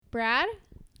Brad?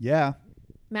 Yeah.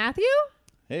 Matthew?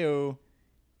 Heyo.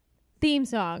 Theme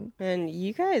song. And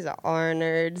you guys are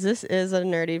nerds. This is a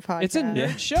nerdy podcast. It's a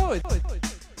nerd show.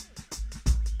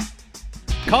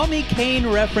 Call me Kane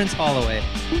Reference Holloway.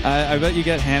 I bet you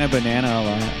get Hannah Banana a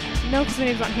lot. No, because my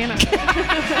name's not Hannah.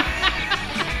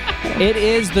 It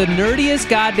is the nerdiest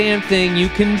goddamn thing you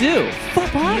can do.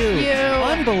 Fuck you.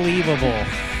 Unbelievable.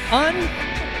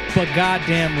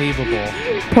 Goddamn believable.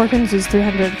 Porkins is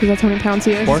 300 because that's how many pounds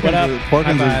he is.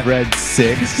 Porkins is red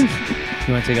 6.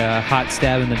 You want to take a hot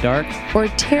stab in the dark? Or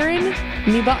tearing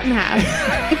me butt in half.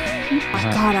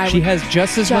 God, she has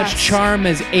just as much charm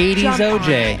as 80s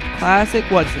OJ. Classic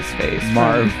what's his face?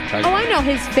 Marv. Oh, I know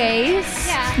his face.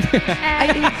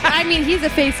 Yeah. I mean, he's a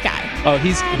face guy. Oh,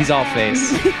 he's all face.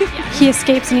 He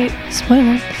escapes and he...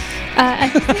 Spoiler.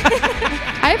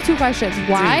 I have 2 questions.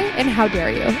 Why and how dare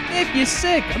you? If you're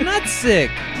sick, I'm not sick.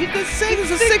 You're sick.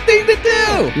 It's a sick thing to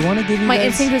do. You want to give you My guys...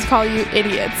 instinct is call you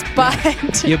idiots,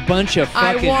 but... You bunch of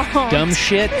fucking won't. dumb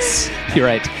shits. You're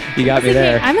right. You got me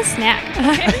there. I'm a snack.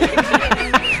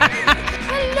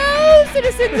 Hello,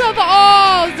 citizens of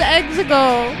all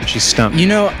Exego. She's stumped. You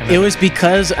know, it was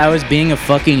because I was being a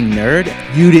fucking nerd.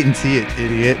 You didn't see it,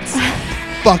 idiots.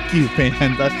 Fuck you,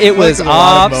 fans. It was a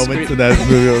lot of off moments in that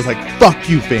movie. I was like, fuck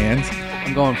you, fans.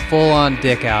 I'm going full on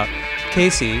dick out.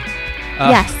 Casey.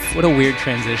 Yes. What a weird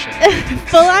transition.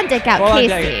 Full on dick out, Full on Casey.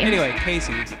 dick. Anyway,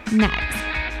 Casey. Next.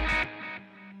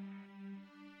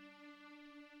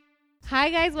 Hi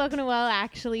guys, welcome to Well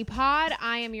Actually Pod.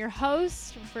 I am your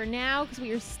host for now because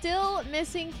we are still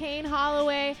missing Kane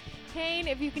Holloway. Kane,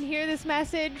 if you can hear this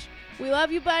message, we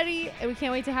love you, buddy, and we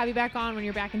can't wait to have you back on when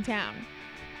you're back in town.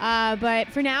 But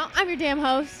for now, I'm your damn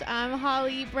host. I'm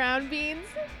Holly Brown Beans.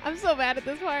 I'm so bad at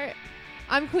this part.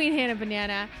 I'm Queen Hannah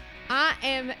Banana. I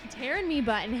am tearing me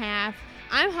butt in half.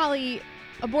 I'm Holly,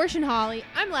 Abortion Holly.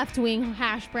 I'm left wing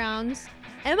hash browns.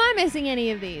 Am I missing any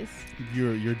of these?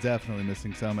 You're definitely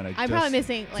missing some, and I'm probably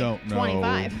missing like don't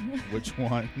 25. know which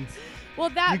ones. Well,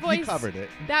 that voice. You covered it.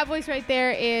 That voice right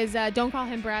there is Don't Call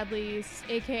Him Bradley's,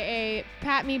 a.k.a.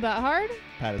 Pat Me Butt Hard.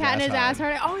 Pat His Ass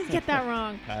Hard. I always get that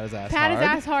wrong. Pat His Ass Pat Hard. His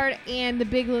Ass Hard and the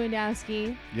Big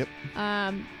Lewandowski. Yep.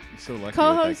 So lucky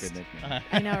Co-host. with that good nickname.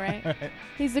 I know, right?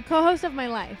 He's the co-host of my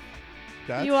life.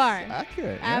 That's You are.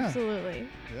 accurate. Absolutely.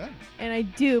 Yeah. And I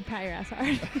do pat your ass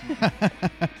hard.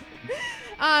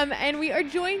 And we are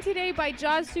joined today by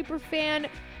Jaws superfan,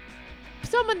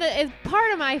 someone that is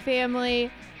part of my family,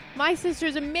 my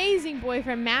sister's amazing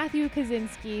boyfriend, Matthew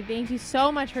Kaczynski. Thank you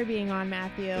so much for being on,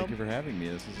 Matthew. Thank you for having me.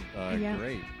 This is Yeah.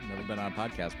 great. Never been on a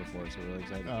podcast before, so really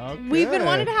excited. Oh, We've been good.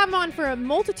 wanting to have him on for a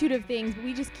multitude of things,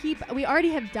 but we already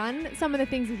have done some of the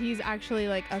things that he's actually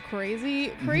like a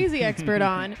crazy expert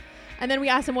on. And then we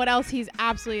asked him what else he's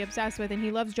absolutely obsessed with, and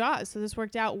he loves Jaws. So this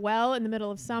worked out well in the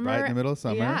middle of summer. Right in the middle of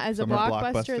summer. Yeah, as Summer a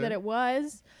blockbuster that it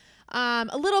was. A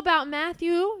little about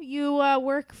Matthew. You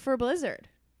work for Blizzard.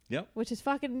 Yep. Which is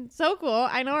fucking so cool.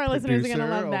 I know our listeners are going to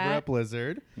love over that. at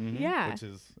Blizzard, Yeah. which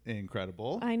is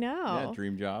incredible. I know. Yeah,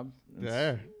 dream job. It's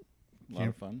There. a lot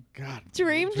of fun. God.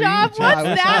 Dream job? What's I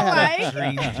wish that I had a like?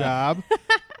 dream job.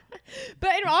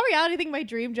 But in all reality, I think my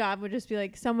dream job would just be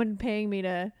like someone paying me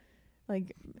to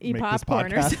like eat Make this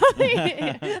popcorn or podcast.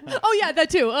 something. Oh yeah, that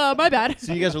too. My bad.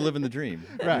 So you guys are living the dream.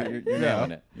 Right. You're Yeah.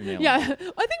 nailing it. You're nailing Yeah, it.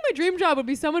 I think my dream job would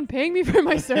be someone paying me for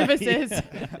my services.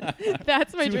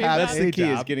 That's my To dream have job. That's the a key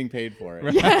is job. getting paid for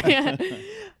it. Yeah.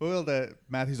 Well,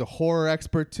 Matthew's a horror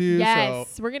expert too. Yes,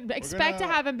 So we're gonna expect to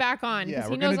have him back on yeah, because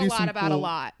he we're gonna knows a do lot some about a cool-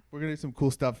 lot. we're gonna do some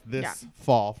cool stuff this Yeah.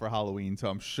 fall for Halloween. So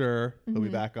I'm sure he'll be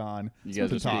back on. You guys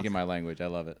to are talk, speaking my language. I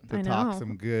love it. to I talk know.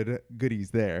 some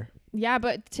goodies there. Yeah,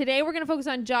 but today we're gonna focus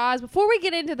on Jaws. Before we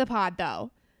get into the pod, though,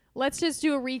 let's just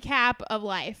do a recap of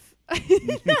life,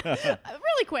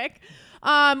 really quick.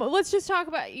 Let's just talk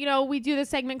about, we do this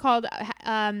segment called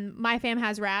My Fam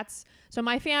Has Rats. So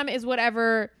my fam is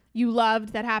whatever you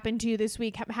loved that happened to you this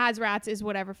week. Has Rats is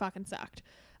whatever fucking sucked.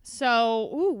 So,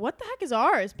 what the heck is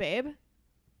ours, babe?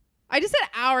 I just said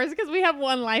ours because we have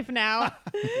one life now.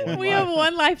 We have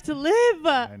one life to live.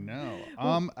 I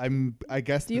know. I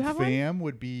guess Do you the have one? fam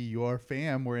would be your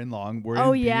fam. We're in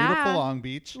beautiful Long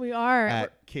Beach We are.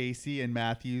 at Casey and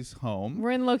Matthew's home.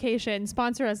 We're in location.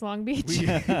 Sponsor us, Long Beach.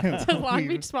 Does Long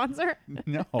Beach sponsor?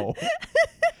 No.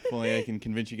 If only I can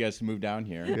convince you guys to move down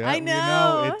here. Yeah, I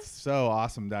know. It's so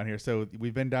awesome down here. So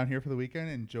we've been down here for the weekend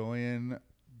enjoying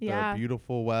the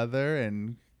beautiful weather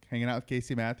and hanging out with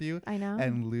Casey Matthew. I know.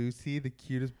 And Lucy, the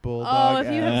cutest bulldog. Oh, if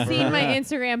you have ever. seen my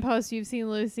Instagram post, you've seen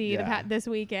Lucy Yeah. this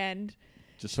weekend.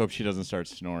 Just hope she doesn't start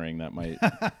snoring. That might.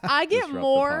 I get Disrupt the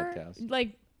more podcast.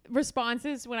 like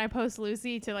responses when I post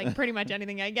Lucy to like pretty much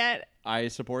anything I get. I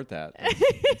support that.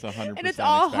 It's 100%. And it's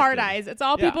all heart expected. eyes. It's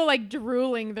all people like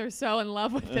drooling. They're so in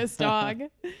love with this dog.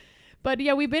 But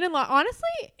yeah, we've been in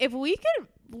honestly, if we could,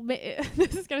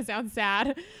 this is going to sound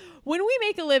sad. When we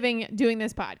make a living doing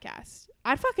this podcast,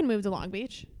 I'd fucking move to Long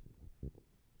Beach.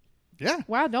 Yeah.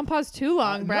 Wow, don't pause too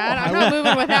long, Brad. no, I'm not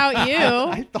moving without you.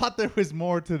 I thought there was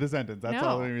more to the sentence. That's No.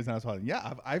 all the only reason I was pausing.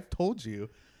 Yeah, I've told you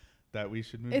that we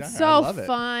should move It's down here. I so love it.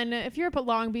 fun. If you're a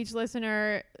Long Beach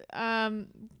listener,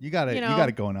 You got it. you You, know, got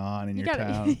it going on in your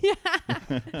town. yeah.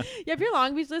 If you're a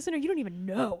Long Beach listener, you don't even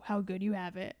know how good you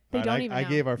have it. They All right, don't even I know.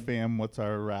 gave our fam what's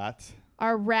our rat.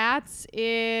 Our rats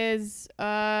is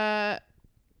I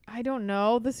don't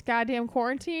know, this goddamn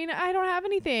quarantine. I don't have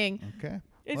anything. Okay.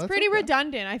 It's Well, that's pretty okay.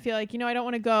 redundant. I feel like, I don't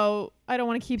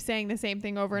want to keep saying the same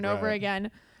thing over and over Right. again.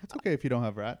 It's okay if you don't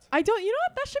have rats. I don't, you know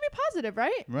what? That should be positive,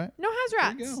 right? Right. No has There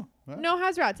you rats. go. Right. No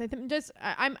has rats.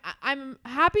 I'm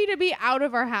happy to be out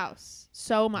of our house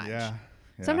so much. Yeah.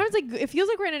 Sometimes like it feels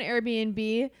like we're in an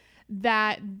Airbnb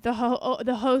that the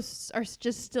hosts are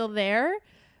just still there,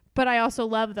 but I also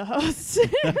love the hosts.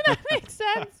 If that makes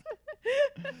sense.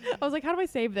 I was like, how do I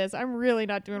save this? I'm really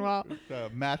not doing well.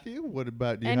 Matthew, what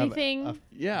about do you Anything? have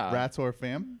Yeah. rats or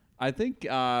fam? I think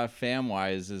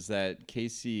fam-wise is that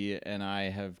Casey and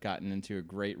I have gotten into a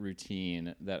great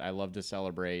routine that I love to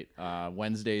celebrate.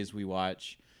 Wednesdays we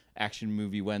watch Action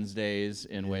Movie Wednesdays,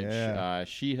 in which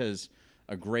she has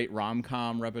a great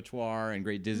rom-com repertoire and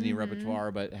great Disney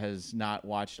repertoire, but has not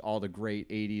watched all the great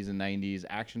 80s and 90s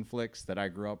action flicks that I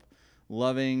grew up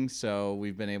loving. So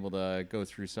we've been able to go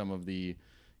through some of the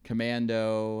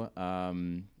Commando,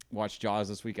 watch Jaws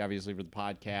this week, obviously, for the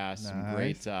podcast. Some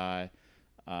great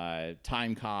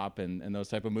Time Cop and those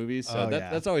type of movies. So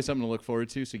that's always something to look forward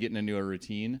to. So getting into a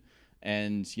routine.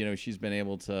 And, she's been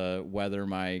able to weather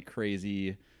my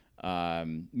crazy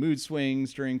mood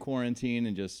swings during quarantine,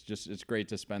 and just it's great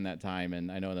to spend that time.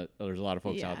 And I know that there's a lot of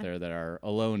folks out there that are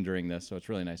alone during this, so it's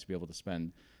really nice to be able to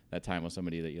spend that time with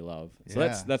somebody that you love. So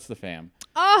that's the fam.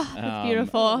 Oh, that's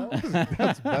beautiful.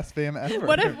 That's the best fam ever.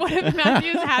 What if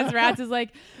Matthew's has rats is like,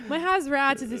 my has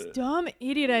rats is this dumb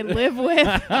idiot I live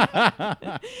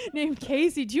with named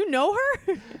Casey. Do you know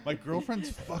her? My girlfriend's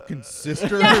fucking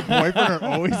sister and her boyfriend are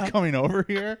always coming over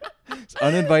here. It's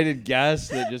uninvited guests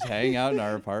that just hang out in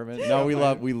our apartment. No,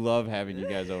 we love having you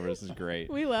guys over. This is great.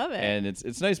 We love it. And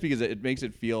it's nice because it makes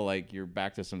it feel like you're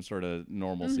back to some sort of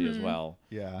normalcy as well.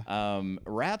 Yeah.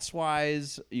 Rats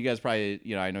wise, you guys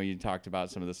probably, I know you talked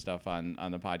about some of this stuff on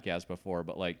the podcast before,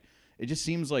 but like it just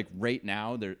seems like right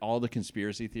now all the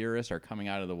conspiracy theorists are coming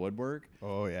out of the woodwork.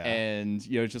 Oh yeah. And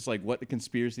it's just like what the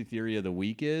conspiracy theory of the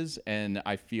week is, and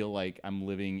I feel like I'm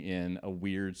living in a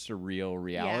weird surreal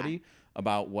reality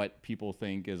about what people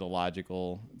think is a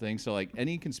logical thing. So like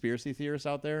any conspiracy theorists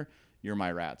out there, you're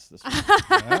my rats this week.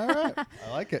 All right.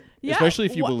 I like it. Yeah. Especially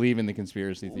if you believe in the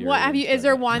conspiracy theory. What have you? Is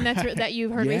there one that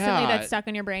you've heard recently that's stuck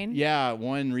in your brain? Yeah,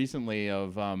 one recently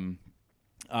of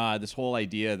this whole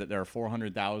idea that there are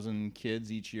 400,000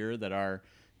 kids each year that are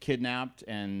kidnapped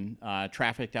and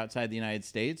trafficked outside the United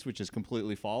States, which is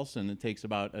completely false, and it takes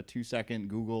about a 2-second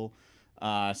Google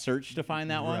search to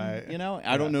find that one.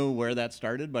 I don't know where that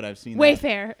started, but I've seen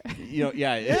Wayfair.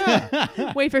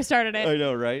 Wayfair started it. I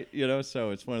know, right? So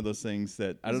it's one of those things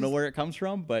that I don't know where it comes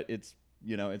from, but it's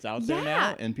it's out there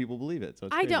now, and people believe it. So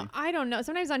it's crazy. I don't know.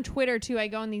 Sometimes on Twitter too, I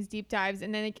go in these deep dives,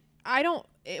 and then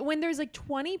when there's like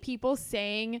 20 people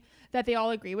saying that they all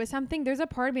agree with something, there's a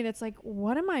part of me that's like,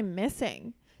 what am I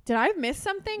missing? Did I miss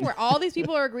something where all these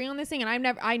people are agreeing on this thing,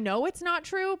 and I know it's not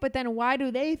true, but then why do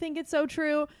they think it's so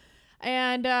true?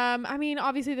 And I mean,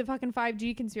 obviously the fucking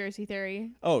 5G conspiracy theory.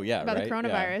 Oh yeah, about right? the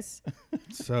coronavirus. Yeah.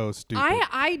 So stupid.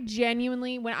 I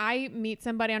genuinely, when I meet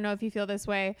somebody, I don't know if you feel this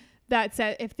way, that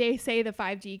said if they say the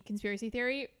 5G conspiracy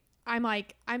theory, I'm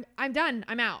like, I'm done.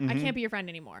 I'm out. I can't be your friend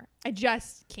anymore. I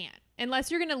just can't.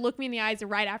 Unless you're going to look me in the eyes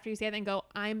right after you say it and go,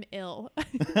 I'm ill.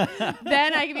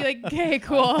 Then I can be like, okay,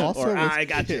 cool. Also, I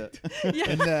got you.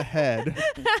 in the head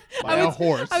by a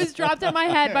horse. I was dropped on my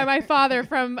head by my father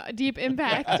from Deep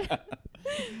Impact.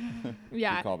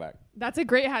 Yeah. Good callback. That's a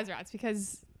great Hazrats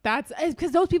because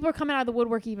those people are coming out of the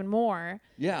woodwork even more.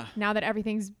 Yeah. Now that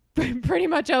everything's pretty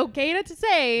much okay to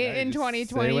say in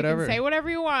 2020, you can say whatever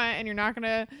you want, and you're not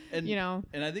gonna, And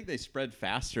I think they spread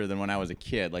faster than when I was a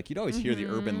kid. Like you'd always hear the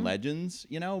urban legends,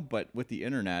 but with the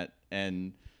internet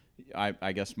and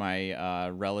I guess my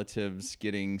relatives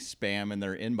getting spam in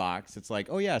their inbox, it's like,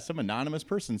 oh yeah, some anonymous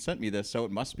person sent me this, so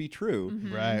it must be true.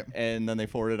 Right. And then they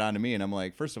forward it on to me, and I'm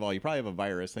like, first of all, you probably have a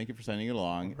virus. Thank you for sending it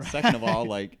along. Right. Second of all,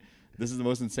 like, this is the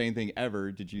most insane thing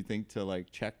ever. Did you think to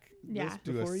like check? Yeah. This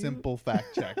Do a before simple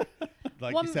fact check.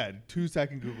 like you said,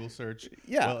 2-second Google search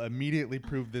will immediately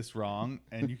prove this wrong,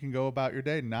 and you can go about your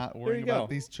day not worrying about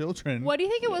these children. What do you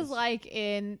think it was like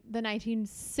in the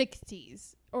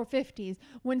 1960s or 50s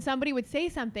when somebody would say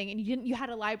something and you had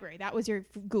a library? That was your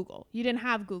Google. You didn't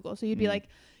have Google, so you'd be like,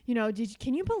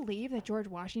 can you believe that George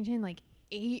Washington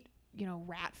ate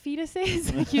rat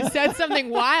fetuses? Like, you said something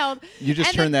wild. You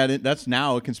just turned that in. That's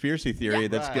now a conspiracy theory.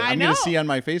 That's good. I'm going to see on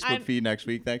my Facebook feed next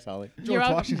week. Thanks, Holly. George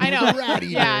Washington. I know.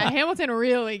 Yeah, Hamilton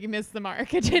really missed the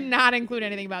mark. It did not include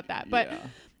anything about that. But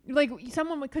like,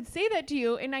 someone could say that to you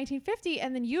in 1950,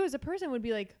 and then you as a person would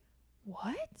be like,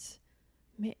 what?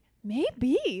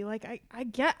 Maybe. Like, I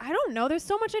don't know. There's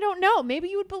so much I don't know. Maybe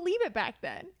you would believe it back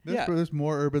then. There's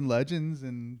more urban legends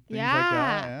and things like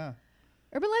that. Yeah.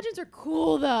 Urban legends are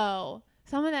cool, though.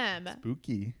 Some of them.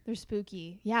 Spooky. They're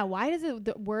spooky. Yeah. Why does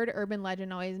the word urban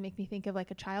legend always make me think of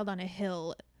like a child on a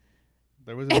hill?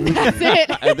 There was a movie. That's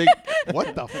it. I think.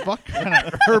 What the fuck kind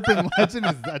of urban legend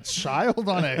is a child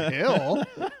on a hill?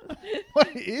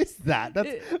 What is that?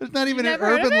 There's not even an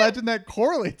urban legend that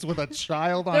correlates with a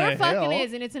child on a hill. There fucking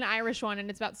is, and it's an Irish one, and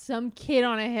it's about some kid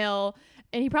on a hill,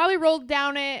 and he probably rolled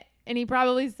down it, and he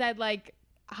probably said like,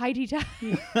 high tea time.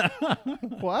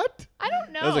 What? I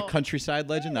don't know. That was a countryside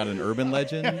legend, not an urban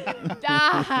legend.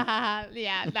 Yeah,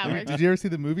 that works. Did you ever see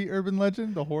the movie Urban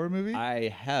Legend, the horror movie? I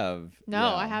have.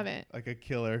 No, I haven't. Like a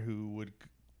killer who would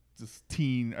just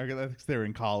I guess they were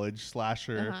in college,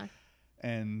 slasher,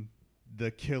 and the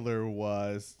killer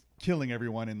was killing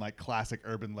everyone in like classic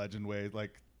urban legend ways,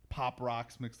 like pop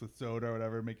rocks mixed with soda or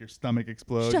whatever, make your stomach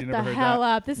explode. Shut the hell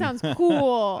up. This sounds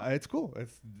cool. It's cool.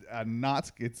 It's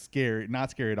it's scary. Not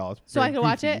scary at all. It's so I can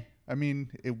watch it? I mean,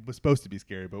 it was supposed to be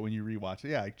scary, but when you rewatch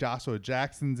it, like Joshua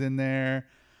Jackson's in there.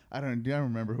 I don't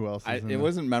remember who else is in it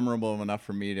wasn't memorable enough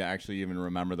for me to actually even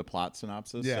remember the plot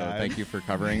synopsis. Yeah, so thank you for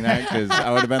covering that, because I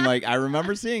would have been like, I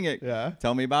remember seeing it. Yeah.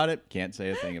 Tell me about it. Can't say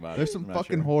a thing about There's it. some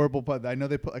fucking horrible, but I know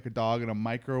they put like a dog in a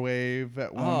microwave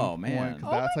at one point. Man.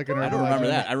 That's like an urban I don't remember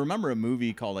legend. that. I remember a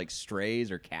movie called like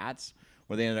Strays or Cats,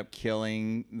 where they ended up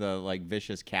killing the like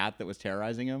vicious cat that was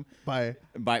terrorizing him by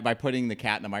putting the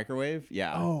cat in the microwave.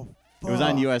 Yeah. Oh. It was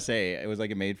on USA. It was like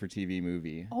a made-for-TV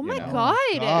movie. Oh my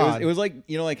God! It was like,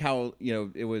 like how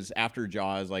it was after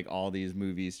Jaws, like all these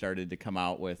movies started to come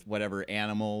out with whatever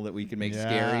animal that we could make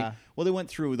scary. Well, they went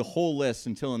through the whole list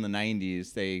until in the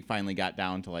 90s they finally got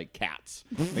down to like cats,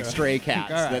 like stray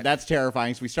cats. Right. That's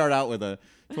terrifying. So we start out with a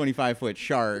 25-foot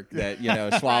shark that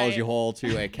swallows you whole,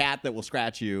 to a cat that will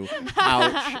scratch you.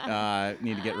 Ouch!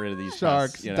 Need to get rid of these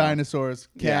sharks, pests, dinosaurs,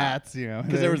 cats.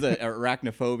 Because there was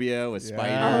arachnophobia with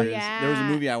spiders. Oh, yeah. There was a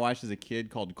movie I watched as a kid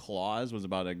called Claws. It was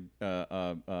about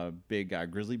a big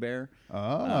grizzly bear.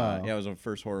 Oh, it was the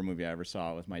first horror movie I ever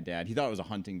saw with my dad. He thought it was a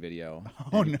hunting video.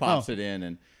 Oh, He no. pops it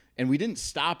in and we didn't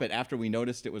stop it after we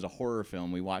noticed it was a horror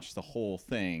film. We watched the whole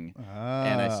thing,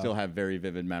 and I still have very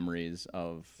vivid memories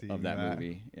of that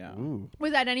movie. Yeah. Ooh.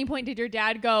 Was at any point did your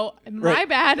dad go, my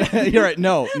bad? You're right.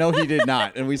 No, he did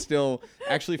not. And we still,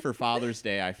 actually, for Father's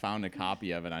Day, I found a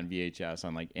copy of it on VHS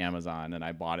on like Amazon, and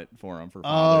I bought it for him for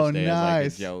Father's Day nice.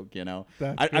 as like a joke.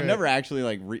 That's I've never actually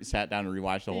like sat down and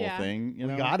rewatched the whole thing.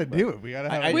 We gotta do it. We gotta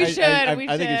have. We should. I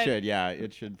think it should. Yeah,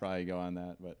 it should probably go on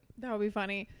that. But that would be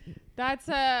funny. That's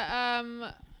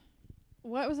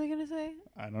what was I gonna say?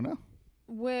 I don't know.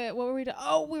 What were we?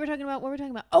 We were talking about. What were we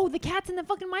talking about? Oh, the cats in the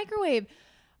fucking microwave.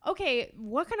 Okay,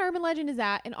 what kind of urban legend is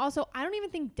that? And also, I don't even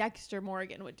think Dexter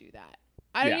Morgan would do that.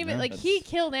 I don't even he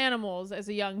killed animals as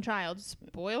a young child.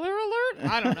 Spoiler alert.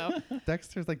 I don't know.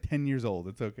 Dexter's like 10 years old.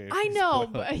 It's okay. I know,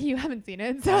 but you haven't seen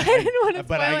it, so I didn't want to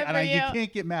spoil it for you. You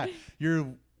can't get mad. Your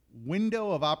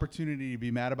window of opportunity to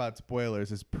be mad about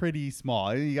spoilers is pretty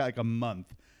small. You got like a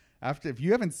month. If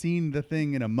you haven't seen the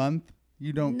thing in a month,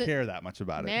 you don't care that much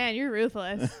about it. Man, you're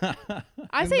ruthless.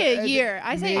 I say a year.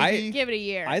 I say give it a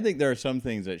year. I think there are some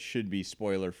things that should be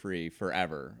spoiler free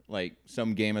forever, like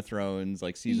some Game of Thrones,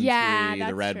 like season 3,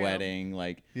 the Red Wedding,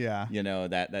 like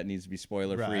that needs to be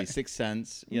spoiler free. Right. Sixth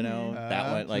Sense,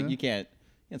 that one, like you can't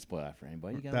spoil that for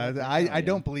anybody. I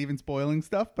don't believe in spoiling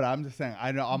stuff, but I'm just saying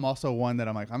I'm also one that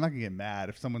I'm like, I'm not gonna get mad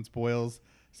if someone spoils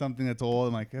something that's old.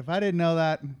 I'm like, if I didn't know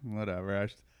that, whatever.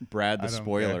 Brad the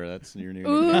spoiler. That's your new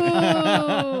name.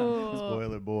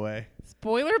 Spoiler boy.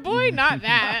 Spoiler boy? Not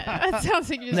that. That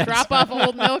sounds like you just drop off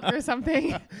old milk or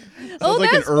something. Sounds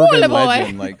like an urban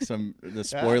legend, like the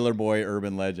spoiler boy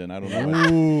urban legend. I don't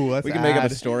know. Ooh, we can make up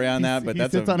a story on that, but he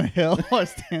sits on a hill or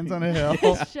stands on a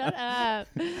hill. Shut up.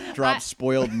 Drops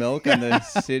spoiled milk on the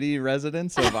city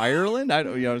residents of Ireland. I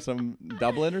don't, some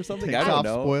Dublin or something. Takes I don't off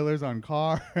know. Spoilers on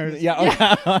cars.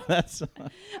 Yeah. That's.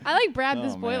 I like Brad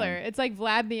the spoiler. Man. It's like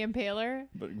Vlad the Impaler.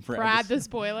 But Brad the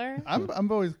spoiler.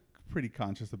 I'm always pretty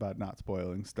conscious about not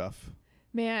spoiling stuff.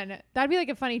 Man, that'd be like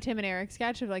a funny Tim and Eric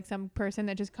sketch of like some person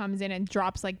that just comes in and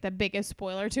drops like the biggest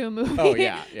spoiler to a movie. Oh,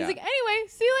 yeah, He's like, anyway,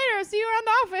 see you later. I'll see you around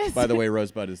the office. By the way,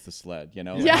 Rosebud is the sled, you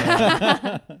know?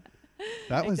 Yeah.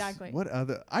 That was Exactly. what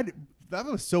other that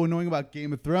was so annoying about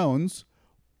Game of Thrones.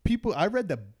 I read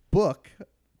the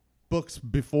books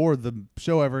before the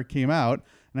show ever came out,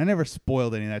 and I never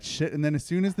spoiled any of that shit. And then as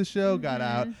soon as the show got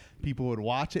out, people would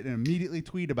watch it and immediately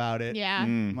tweet about it. Yeah.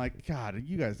 I'm like, God,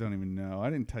 you guys don't even know. I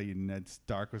didn't tell you Ned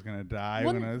Stark was gonna die.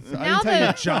 Well, I now didn't tell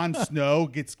you Jon Snow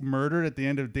gets murdered at the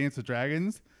end of Dance of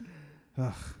Dragons.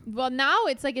 Ugh. Well, now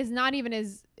it's like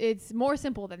it's more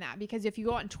simple than that, because if you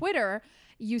go on Twitter,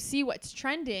 you see what's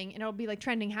trending, and it'll be like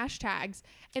trending hashtags,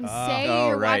 and say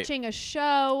you're watching a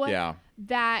show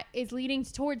that is leading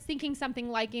towards thinking something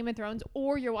like Game of Thrones,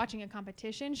 or you're watching a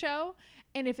competition show,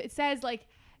 and if it says like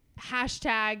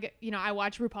hashtag, I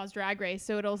watch RuPaul's Drag Race,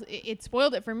 so it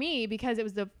spoiled it for me because it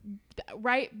was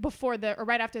right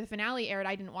after the finale aired.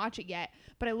 I didn't watch it yet,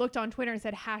 but I looked on Twitter and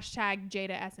said hashtag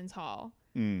Jada Essence Hall.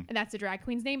 And that's the drag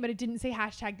queen's name, but it didn't say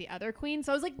hashtag the other queen.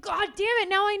 So I was like, God damn it,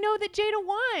 now I know that Jada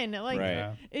won.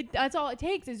 Like, that's all it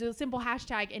takes is a simple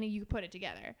hashtag, and you put it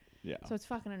together. Yeah. So it's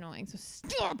fucking annoying. So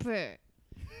stop it.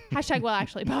 Hashtag well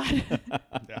actually pod.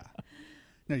 Yeah.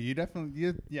 No, you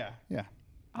definitely. Yeah.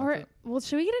 All right. Well,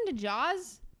 should we get into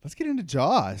Jaws? Let's get into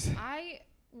Jaws. I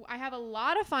have a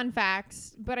lot of fun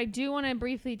facts, but I do want to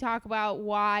briefly talk about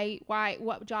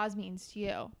what Jaws means to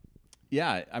you.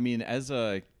 Yeah, I mean, as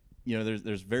a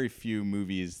there's very few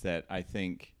movies that I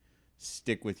think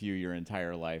stick with you your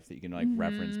entire life that you can like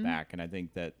reference back, and I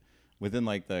think that within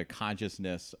like the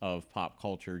consciousness of pop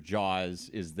culture, Jaws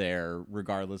is there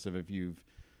regardless of if you've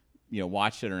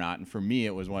watched it or not. And for me,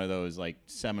 it was one of those like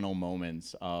seminal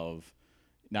moments of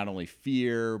not only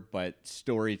fear but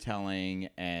storytelling,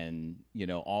 and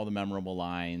all the memorable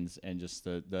lines, and just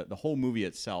the whole movie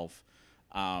itself.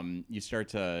 You start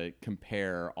to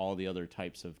compare all the other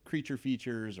types of creature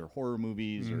features or horror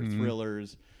movies or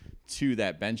thrillers to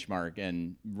that benchmark,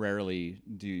 and rarely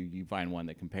do you find one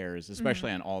that compares,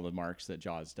 especially on all the marks that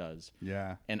Jaws does.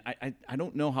 Yeah. And I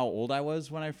don't know how old I was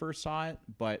when I first saw it,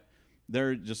 but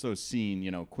there are just those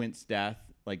scenes, Quint's death,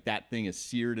 like that thing is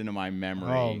seared into my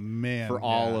memory. Oh man, for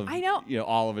all of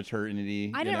all of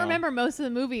eternity. I didn't remember most of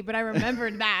the movie, but I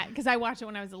remembered that because I watched it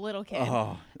when I was a little kid.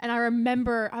 And I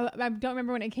remember, I don't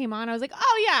remember when it came on. I was like,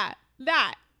 oh yeah,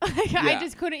 that. I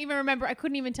just couldn't even remember. I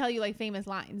couldn't even tell you like famous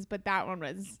lines, but that one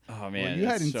was. Oh man, well, you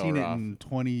hadn't seen it in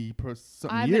 20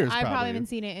 something years. I probably haven't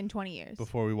seen it in 20 years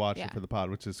before we watched it for the pod,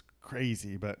 which is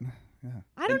crazy. But yeah,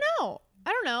 I don't know.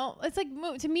 It's like,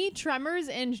 to me, Tremors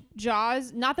and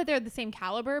Jaws, not that they're the same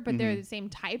caliber, but they're the same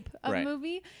type of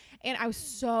movie. And I was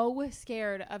so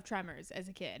scared of Tremors as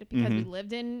a kid because we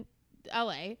lived in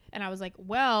LA, and I was like,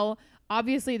 well,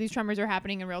 obviously these tremors are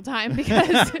happening in real time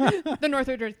because the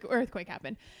Northwood earthquake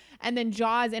happened. And then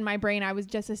Jaws, in my brain, I was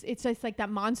it's just like that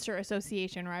monster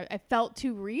association where I felt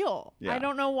too real. Yeah. I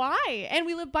don't know why. And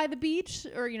we lived by the beach,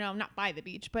 or, not by the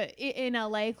beach, but in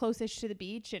LA, closest to the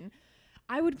beach. And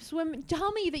I would swim.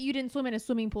 Tell me that you didn't swim in a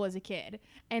swimming pool as a kid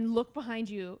and look behind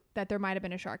you that there might have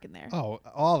been a shark in there. Oh,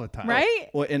 all the time. Right?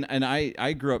 Well, and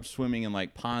I grew up swimming in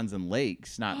like ponds and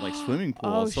lakes, not like swimming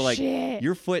pools. So like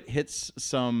your foot hits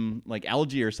some like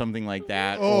algae or something like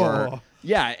that. Or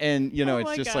yeah, and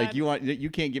it's just like you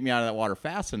can't get me out of that water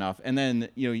fast enough. And then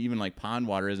even like pond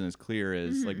water isn't as clear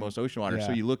as like most ocean water. Yeah.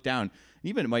 So you look down.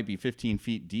 Even it might be 15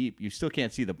 feet deep, you still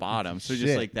can't see the bottom. So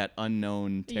just like that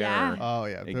unknown terror. Yeah. Oh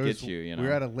yeah, it gets you. We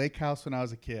were at a lake house when I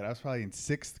was a kid. I was probably in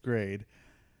 6th grade,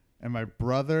 and my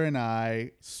brother and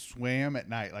I swam at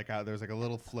night. Like there was like a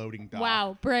little floating dock.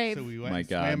 Wow, brave! So we went and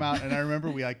swam out, and I remember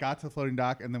we got to the floating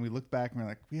dock, and then we looked back and we were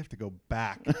like, we have to go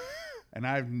back. And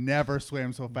I've never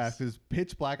swam so fast. It was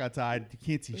pitch black outside. You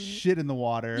can't see shit in the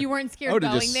water. You weren't scared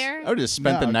going there? I would have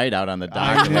spent the night out on the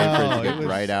dock.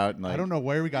 Right out. And I don't know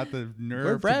where we got the nerve.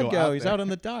 Where'd Brad to go? He's out on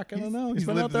the dock. I don't know. He's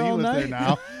been out there all night. There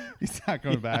now. He's not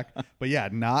going back. But yeah,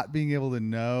 not being able to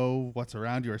know what's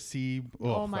around you or see.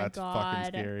 Oh my that's God.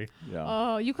 Fucking scary. Yeah.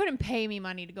 Oh, you couldn't pay me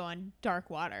money to go in dark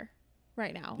water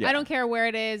right now. Yeah. I don't care where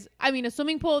it is. I mean, a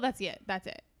swimming pool, that's it. That's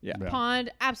it. Yeah.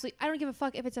 Pond, absolutely. I don't give a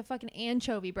fuck if it's a fucking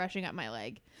anchovy brushing up my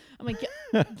leg. I'm like,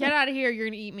 get out of here. You're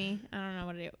going to eat me. I don't know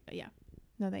what to do. Yeah.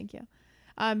 No, thank you.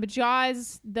 But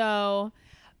Jaws, though,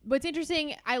 what's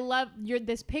interesting, I love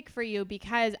this pick for you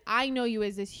because I know you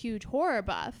as this huge horror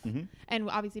buff, and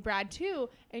obviously Brad too,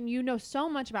 and you know so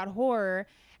much about horror,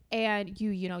 and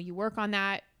you work on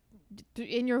that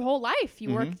in your whole life.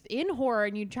 You work in horror,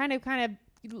 and you're trying to kind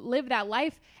of live that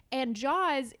life. And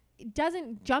Jaws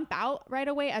doesn't jump out right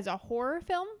away as a horror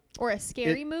film. or a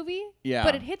scary movie. Yeah.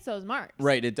 But it hits those marks.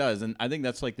 Right, it does. And I think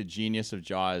that's like the genius of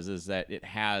Jaws is that it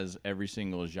has every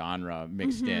single genre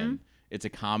mixed in. It's a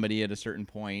comedy at a certain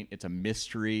point. It's a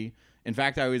mystery. In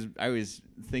fact, I always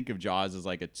think of Jaws as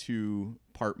like a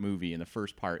 2-part movie, and the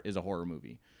first part is a horror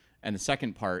movie. And the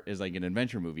second part is like an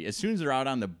adventure movie. As soon as they're out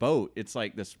on the boat, it's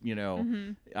like this,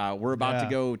 we're about to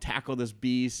go tackle this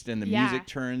beast, and the music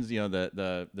turns,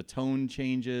 the tone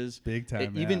changes. Big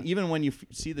time. Even when you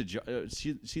see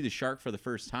the shark for the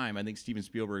first time, I think Steven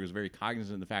Spielberg was very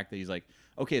cognizant of the fact that he's like,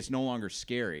 okay, it's no longer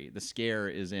scary. The scare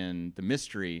is in the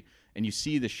mystery, and you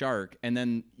see the shark, and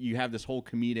then you have this whole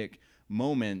comedic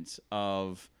moment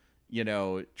of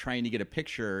trying to get a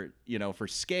picture, for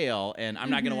scale, and I'm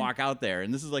not going to walk out there.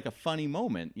 And this is like a funny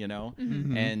moment,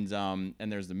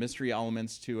 and there's the mystery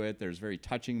elements to it. There's very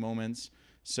touching moments.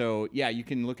 So yeah, you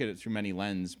can look at it through many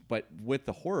lenses, but with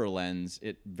the horror lens,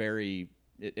 it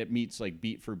meets like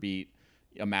beat for beat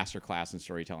a masterclass in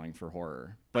storytelling for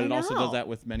horror. But it also does that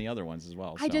with many other ones as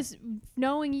well. I just,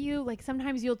 knowing you, like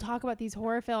sometimes you'll talk about these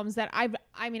horror films that I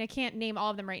can't name all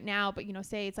of them right now, but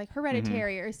say it's like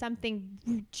Hereditary or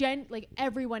something like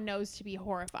everyone knows to be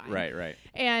horrifying. Right.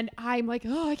 And I'm like,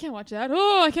 oh, I can't watch that.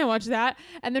 Oh, I can't watch that.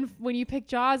 And then when you picked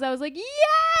Jaws, I was like,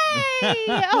 yay,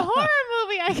 a horror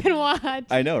movie I can watch.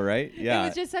 I know, right? Yeah. It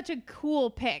was just such a cool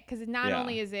pick because not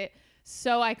only is it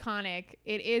so iconic,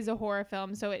 it is a horror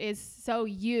film, so it is so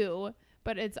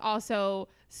but it's also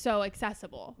so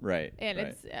accessible, right? And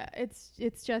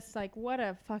it's just like what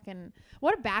a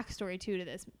backstory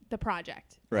to the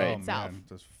project, right? Itself. Man,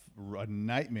 just a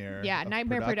nightmare. Yeah,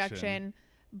 nightmare production.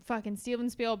 Fucking Steven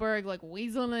Spielberg like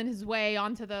weaseling his way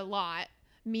onto the lot,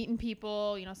 meeting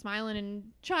people, smiling and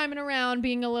chiming around,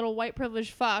 being a little white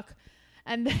privileged fuck,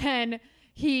 and then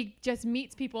he just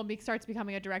meets people and starts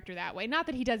becoming a director that way. Not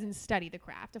that he doesn't study the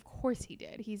craft. Of course he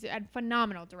did. He's a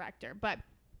phenomenal director. But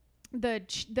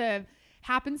the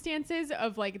happenstances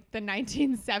of like the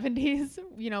 1970s,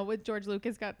 with George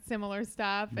Lucas got similar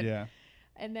stuff.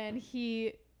 And then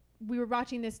we were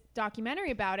watching this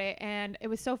documentary about it, and it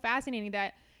was so fascinating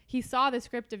that he saw the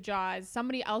script of Jaws.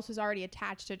 Somebody else was already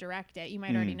attached to direct it. You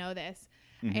might already know this.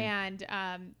 And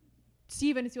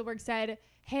Steven Spielberg said,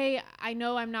 hey, I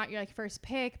know I'm not your first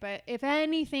pick, but if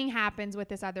anything happens with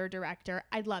this other director,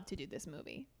 I'd love to do this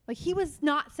movie. Like he was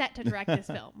not set to direct this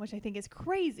film, which I think is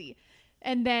crazy.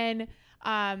 And then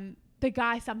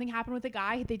something happened with the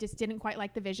guy. They just didn't quite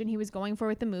like the vision he was going for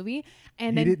with the movie.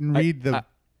 And he didn't read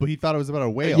but he thought it was about a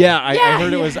whale. Yeah, I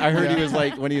heard it was. I heard he was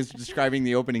like when he was describing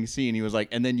the opening scene, he was like,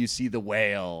 and then you see the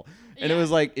whale. And it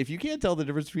was like, if you can't tell the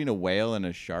difference between a whale and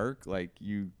a shark, like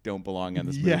you don't belong on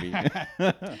this movie.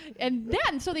 And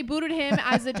then, so they booted him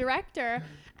as a director.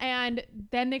 And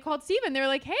then they called Steven. They were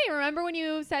like, hey, remember when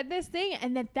you said this thing?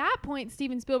 And at that point,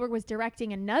 Steven Spielberg was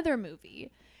directing another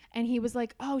movie. And he was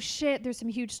like, oh, shit, there's some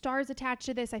huge stars attached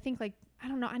to this. I think I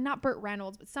don't know, not Burt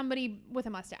Reynolds, but somebody with a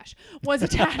mustache was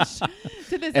attached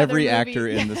to this Every other movie. actor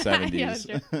in the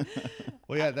 70s.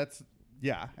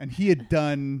 And he had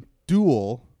done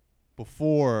Duel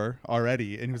before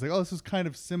already, and he was like, oh, this is kind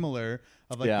of similar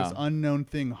of this unknown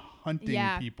thing hunting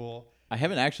people. I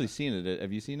haven't actually seen it.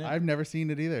 Have you seen it? I've never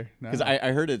seen it either. Because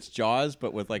I heard it's Jaws,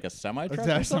 but with like a semi-truck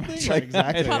or something. Exactly.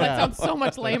 God, that sounds so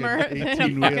much lamer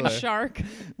than a fucking shark.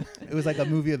 It was like a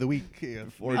movie of the week.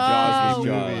 Or Jaws was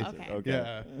Jaws. movie. Okay.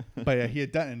 Yeah. But he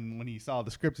had done it, and when he saw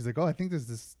the script, he's like, oh, I think there's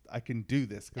this, I can do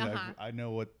this because I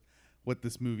know what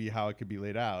this movie, how it could be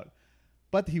laid out.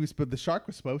 But the shark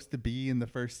was supposed to be in the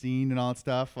first scene and all that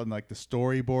stuff. And like the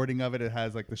storyboarding of it, it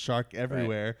has like the shark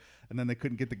everywhere. And then they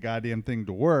couldn't get the goddamn thing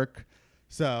to work.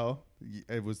 So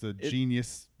it was the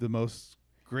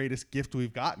greatest gift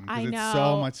we've gotten. I know. It's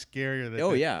so much scarier that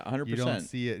 100%. you don't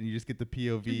see it and you just get the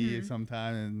POV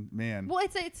sometime. And man. Well,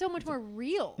 it's so much more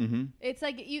real. It's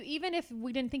like even if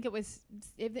we didn't think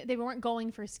if they weren't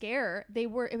going for scare, it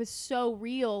was so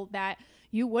real that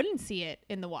you wouldn't see it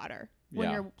in the water. When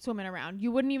you're swimming around,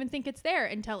 you wouldn't even think it's there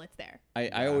until it's there.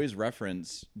 I always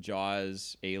reference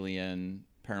Jaws, Alien,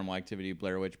 Paranormal Activity,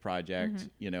 Blair Witch Project,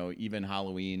 even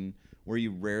Halloween, where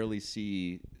you rarely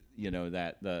see,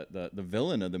 that the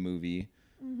villain of the movie,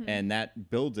 and that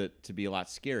builds it to be a lot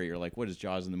scarier. Like, what is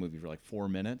Jaws in the movie for like 4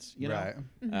 minutes? Right.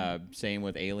 Same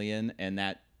with Alien, and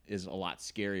that is a lot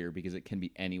scarier because it can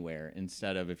be anywhere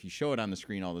instead of if you show it on the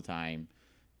screen all the time.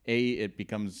 It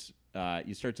becomes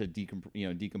you start to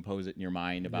decompose it in your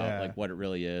mind about like what it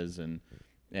really is, and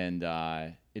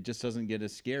it just doesn't get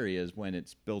as scary as when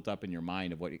it's built up in your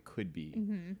mind of what it could be.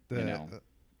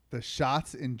 The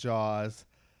shots in Jaws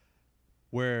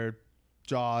where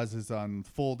Jaws is on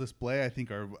full display, I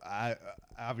think are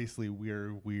obviously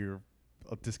we're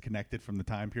disconnected from the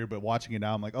time period, but watching it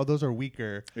now, I'm like, oh, those are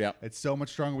weaker. Yeah. It's so much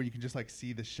stronger when you can just like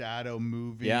see the shadow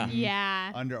moving.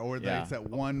 Yeah. Under, or it's that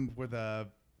one where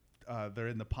they're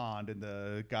in the pond and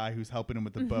the guy who's helping him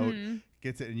with the boat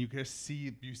gets it, and you can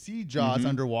see Jaws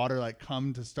underwater like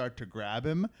come to start to grab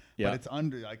him, but it's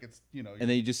under, like, it's, you know, and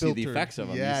then you just see the effects of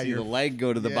him. Yeah, you see the leg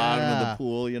go to the bottom of the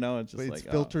pool, you know, it's just but like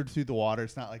it's filtered through the water.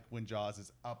 It's not like when Jaws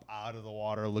is up out of the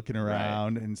water looking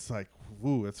around and it's like,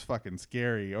 woo, it's fucking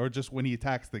scary. Or just when he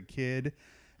attacks the kid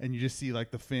and you just see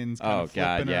like the fins kind of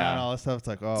flipping around, all that stuff. It's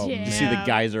like, oh, Damn. you see the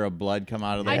geyser of blood come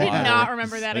out of the I water. did not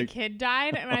remember It's that like, a kid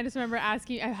died, and I just remember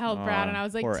asking. I held Brad, and I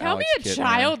was like, poor "Tell me Alex a Kidman.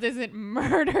 child isn't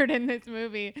murdered in this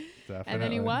movie." Definitely. And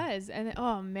then he was, and then,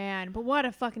 oh man! But what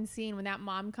a fucking scene when that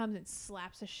mom comes and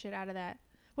slaps the shit out of that.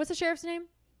 What's the sheriff's name?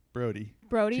 Brody.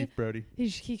 Chief Brody.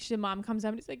 The mom comes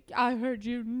up and he's like, "I heard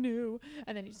you knew,"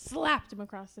 and then he slapped him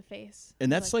across the face. And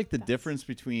that's like the difference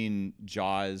between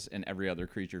Jaws and every other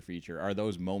creature feature are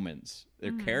those moments.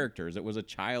 They're characters. It was a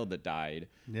child that died.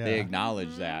 Yeah. They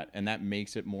acknowledge that, and that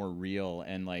makes it more real.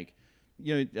 And like,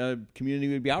 you know, a community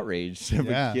would be outraged if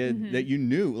a kid that you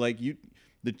knew, like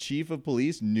the chief of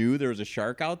police knew there was a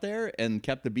shark out there and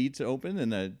kept the beats open,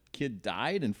 and the kid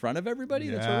died in front of everybody.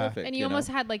 That's horrific. And you almost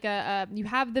had like you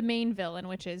have the main villain,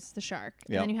 which is the shark,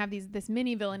 and then you have this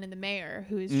mini villain in the mayor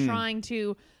who is trying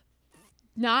to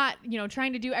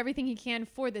trying to do everything he can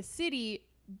for the city,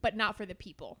 but not for the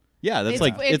people. Yeah,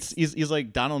 that's he's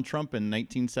like Donald Trump in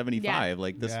 1975. Yeah.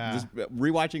 Like this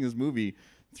rewatching this movie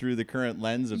through the current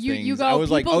lens of things. You go, I was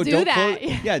like, oh,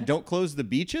 don't close the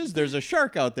beaches. There's a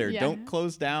shark out there. Yeah. Don't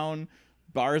close down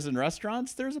bars and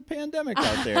restaurants. There's a pandemic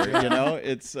out there. You know,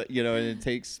 it's and it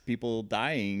takes people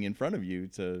dying in front of you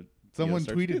to. Someone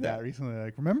tweeted that recently,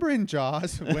 like, remember in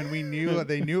Jaws when they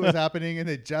knew it was happening and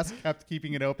they just kept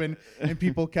keeping it open and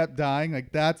people kept dying?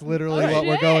 Like, that's literally what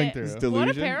we're going through. It's delusion.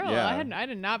 What a parallel! Yeah. I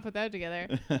did not put that together.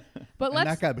 But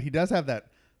but he does have that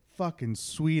fucking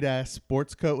sweet ass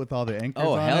sports coat with all the anchors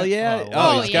on hell it. yeah!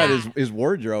 Oh, he's got his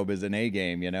wardrobe is an A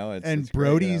game. You know, and it's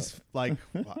Brody's like,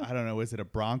 I don't know, is it a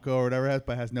Bronco or whatever it has,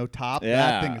 but has no top? Yeah.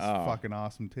 That thing is fucking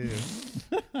awesome too.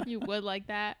 you would like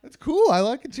that. It's cool. I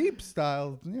like a Jeep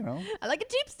style. You know, I like a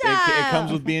Jeep style. It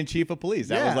comes with being chief of police.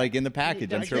 That was like in the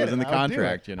package. I'm sure it was in the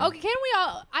contract. You know. Okay, can we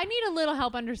all? I need a little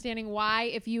help understanding why,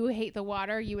 if you hate the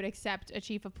water, you would accept a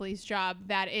chief of police job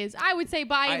that is, I would say,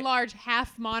 by and large,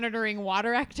 half monitoring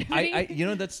water activity.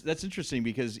 That's interesting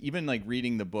because even like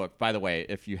reading the book. By the way,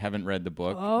 if you haven't read the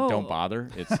book, don't bother.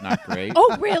 It's not great.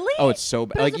 Oh, really? Oh, it's so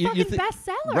bad. But Like it's a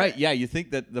fucking bestseller. Right? Yeah, you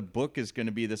think that the book is going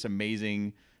to be this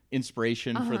amazing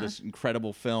inspiration for this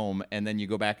incredible film, and then you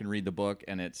go back and read the book,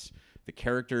 and the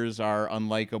characters are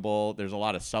unlikable. There's a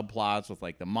lot of subplots with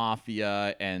like the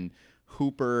mafia and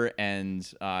Hooper and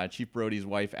Chief Brody's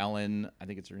wife Ellen, I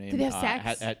think it's her name. Do they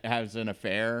have sex? Has an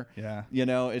affair. Yeah. You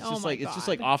know, it's Oh just my like it's just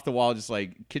God. like off the wall, just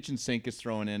like kitchen sink is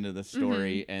thrown into the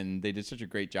story, and they did such a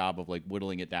great job of like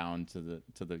whittling it down to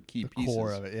the key pieces.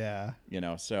 core of it. Yeah. You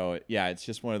know, so yeah, it's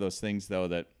just one of those things though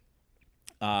that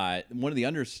one of the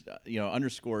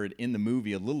underscored in the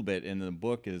movie a little bit in the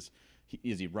book is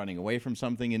he running away from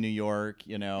something in New York?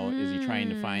 You know, is he trying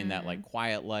to find that like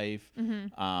quiet life?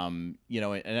 You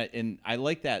know, and I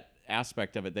like that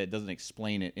aspect of it that doesn't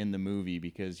explain it in the movie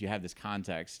because you have this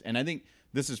context. And I think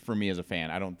this is for me as a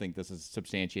fan. I don't think this is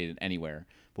substantiated anywhere.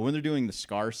 But when they're doing the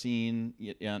scar scene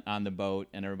on the boat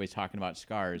and everybody's talking about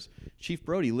scars, Chief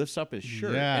Brody lifts up his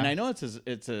shirt, and I know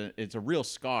it's a real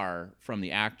scar from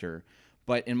the actor.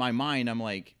 But in my mind, I'm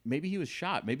like, maybe he was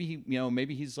shot. Maybe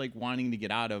maybe he's like wanting to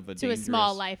get out of a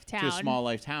small life town. To a small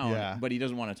life town, Yeah. but he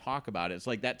doesn't want to talk about it. It's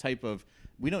like that type of,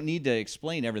 we don't need to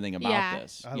explain everything about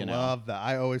this. I you know? love that.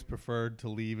 I always preferred to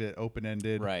leave it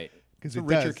open-ended. Right. Because It's a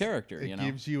richer character, It you know?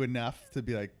 gives you enough to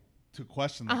be like, to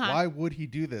question, like, why would he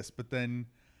do this? But then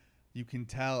you can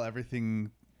tell everything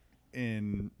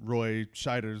in Roy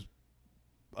Scheider's,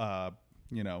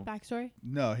 backstory.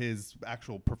 No, his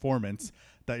actual performance,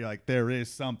 that you're like, there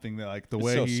is something that like the It's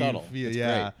way so he subtle. feels. It's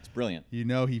Yeah, great. It's brilliant. You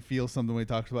know, he feels something when he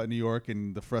talks about New York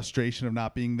and the frustration of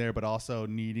not being there, but also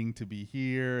needing to be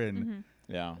here. And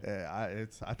Yeah.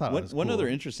 I thought it was one cool. other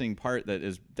interesting part that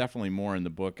is definitely more in the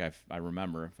book, I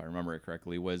remember, if I remember it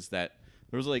correctly, was that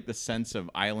there was like the sense of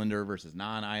Islander versus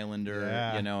non-Islander,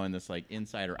 and this like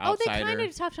insider outsider. Oh, they kind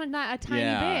of touched on that a tiny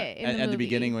bit in at the movie.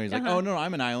 beginning when he's like, "Oh no,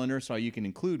 I'm an Islander, so you can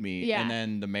include me." Yeah. And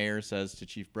then the mayor says to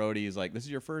Chief Brody, "He's like, this is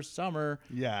your first summer.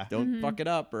 Yeah. Don't fuck it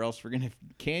up, or else we're gonna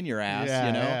can your ass." Yeah,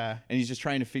 you know. yeah. And he's just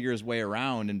trying to figure his way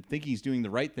around and think he's doing the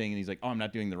right thing, and he's like, "Oh, I'm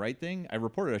not doing the right thing. I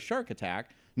reported a shark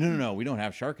attack. No, we don't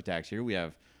have shark attacks here. We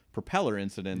have propeller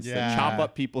incidents that chop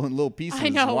up people in little pieces I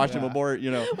know. and watch them aboard,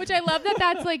 Which I love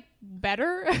that's like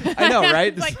better. I know,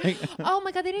 right? It's like, oh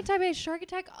my God, they didn't die by a shark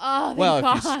attack? Oh, thank well,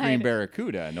 God. if you scream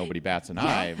barracuda, nobody bats an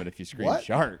eye, but if you scream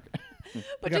shark.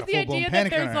 But just the idea that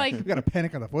there's like... We got a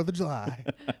panic on the 4th of July.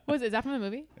 Is that from the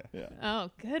movie? Yeah. Oh,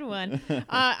 good one.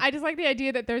 I just like the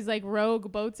idea that there's like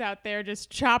rogue boats out there just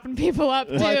chopping people up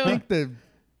too. Well, I think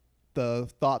the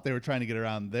thought they were trying to get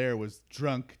around there was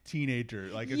drunk teenager.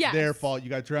 Like, it's their fault. You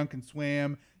got drunk and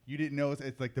swam. You didn't know.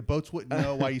 It's like the boats wouldn't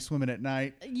know why you swimming at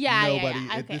night. Nobody.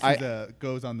 Okay. This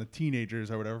goes on the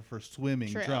teenagers or whatever for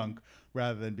swimming drunk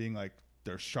rather than being like,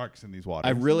 there's sharks in these waters.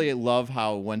 I really love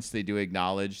how once they do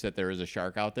acknowledge that there is a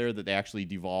shark out there, that they actually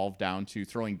devolve down to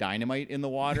throwing dynamite in the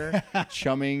water,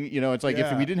 chumming. It's like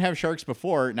if we didn't have sharks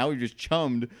before, now we've just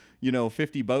chummed,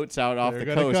 50 boats out off the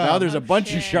coast. Now there's a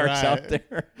bunch of sharks out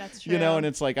there. That's true. And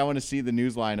it's like I want to see the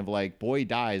news line of like boy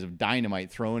dies of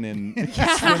dynamite thrown in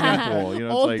swimming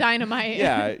pool. Old dynamite.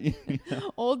 Yeah.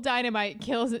 Old dynamite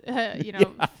kills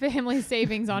family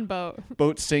savings on boat.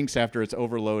 Boat sinks after it's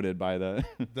overloaded by the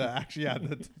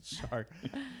the shark.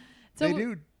 So they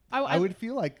do. I would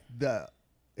feel like the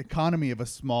economy of a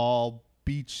small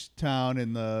beach town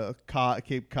in the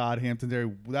Cape Cod, Hamptons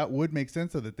area, that would make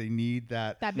sense, so that they need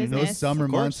that business. Those summer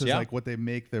months is like what they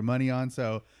make their money on.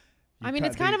 So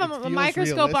it's kind of a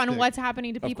microscope on what's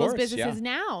happening to people's businesses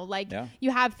now. Like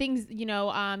you have things, you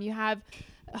have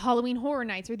Halloween Horror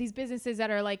Nights, or these businesses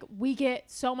that are like, we get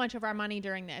so much of our money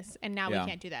during this, and now we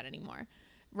can't do that anymore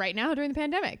right now during the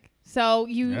pandemic. So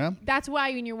that's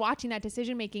why when you're watching that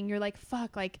decision making, you're like,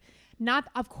 fuck, like, not,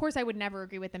 of course I would never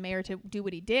agree with the mayor to do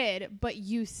what he did, but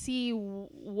you see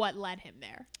what led him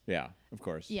there. Yeah, of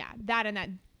course. Yeah, that and that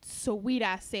sweet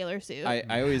ass sailor suit.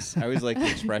 I always like the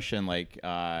expression like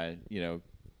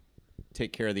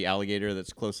take care of the alligator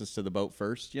that's closest to the boat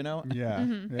first, Yeah.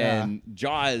 Mm-hmm. And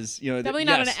Jaws, definitely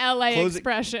not an LA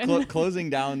expression.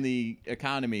 Closing down the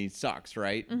economy sucks,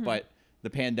 right? Mm-hmm. But the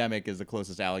pandemic is the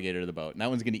closest alligator to the boat, and that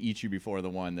one's going to eat you before the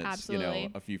one that's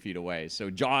a few feet away.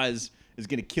 So Jaws is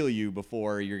going to kill you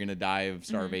before you're going to die of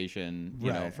starvation,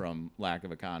 from lack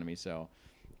of economy. So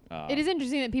it is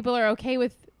interesting that people are okay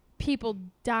with people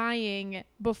dying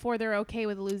before they're okay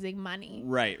with losing money.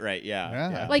 Right,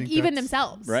 yeah. Like even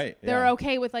themselves. Right. They're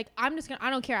okay with like, I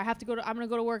don't care. I'm going to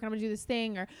go to work and I'm going to do this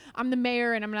thing, or I'm the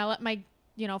mayor and I'm going to let my,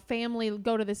 family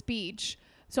go to this beach.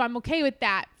 So I'm okay with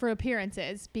that for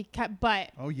appearances,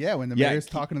 but when the mayor's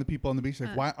talking to the people on the beach,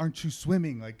 like, why aren't you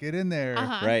swimming? Like, get in there.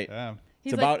 Right. Yeah.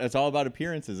 It's all about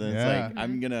appearances, and it's like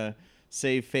I'm gonna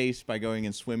save face by going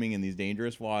and swimming in these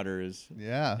dangerous waters.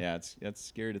 Yeah. It's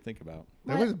scary to think about.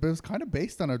 It was kind of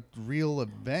based on a real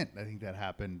event. I think that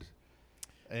happened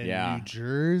in New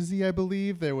Jersey, I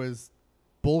believe. There was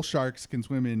bull sharks can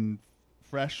swim in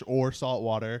fresh or salt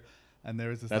water, and there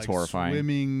was this horrifying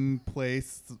swimming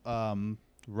place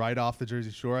right off the Jersey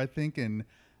Shore, I think, and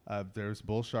there's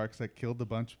bull sharks that killed a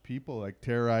bunch of people, like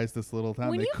terrorized this little town.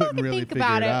 When they you couldn't really think figure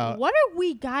about it out. What are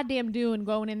we goddamn doing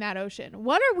going in that ocean?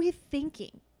 What are we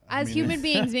thinking as human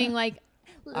beings, being like,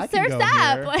 surf's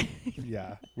up? Like,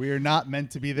 we are not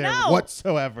meant to be there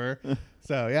whatsoever.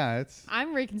 So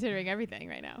I'm reconsidering everything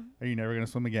right now. Are you never gonna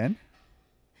swim again?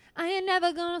 I ain't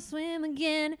never gonna swim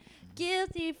again.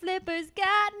 Guilty flippers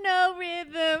got no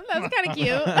rhythm. That was kind of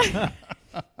cute.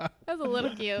 That was a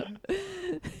little cute.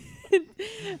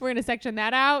 We're going to section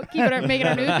that out. Make it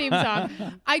our new theme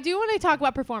song. I do want to talk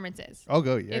about performances. In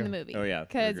the movie. Oh, yeah.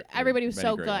 Because everybody was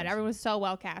so good. Everyone was so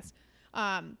well cast.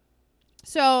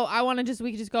 So I want to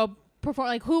we could just go perform.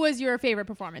 Like, who was your favorite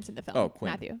performance in the film? Oh,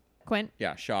 Quint. Matthew. Quint?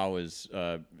 Yeah, Shaw was,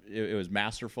 it was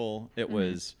masterful. It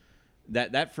was,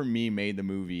 that for me made the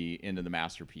movie into the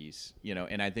masterpiece,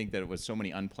 and I think that it was so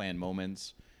many unplanned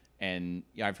moments. And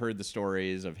I've heard the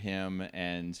stories of him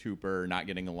and Hooper not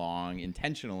getting along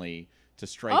intentionally to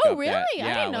strike up. Oh, really?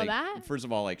 I didn't know that. First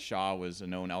of all, like, Shaw was a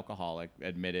known alcoholic,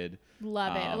 admitted.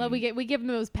 Love it. I love we give them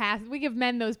those passes. We give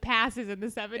men those passes in the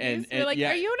 70s. We're like,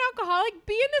 are you an alcoholic?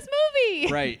 Be in this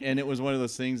movie. Right. And it was one of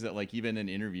those things that, like, even in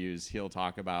interviews, he'll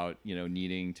talk about,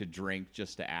 needing to drink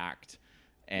just to act.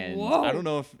 And I don't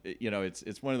know if,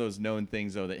 it's one of those known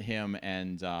things, though, that him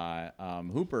and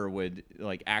Hooper would,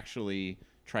 like, actually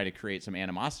try to create some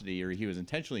animosity, or he was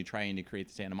intentionally trying to create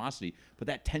this animosity, but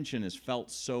that tension is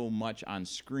felt so much on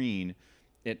screen,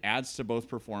 it adds to both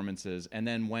performances. And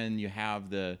then when you have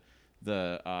the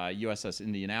USS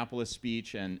Indianapolis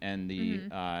speech and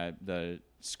the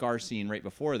scar scene right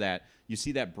before that, you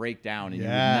see that break down, and you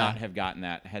would not have gotten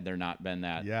that had there not been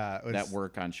that that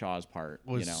work on Shaw's part.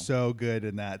 Was so good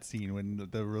in that scene when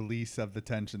the release of the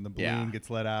tension, the balloon gets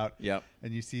let out,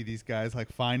 and you see these guys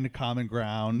like find a common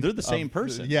ground. They're the same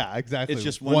person. Yeah, exactly. It's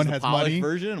just one has has polished money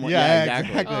version. And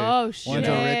exactly. Oh shit! One's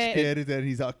a rich kid, and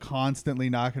he's constantly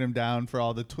knocking him down for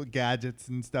all the gadgets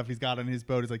and stuff he's got on his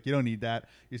boat. He's like, you don't need that.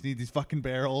 You just need these fucking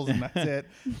barrels, and that's it.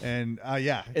 And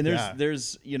and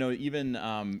there's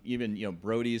even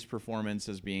Brody's performance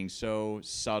as being so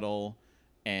subtle,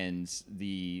 and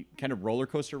the kind of roller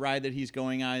coaster ride that he's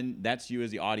going on, that's you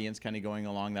as the audience kind of going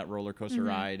along that roller coaster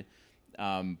ride.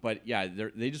 But yeah,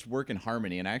 they just work in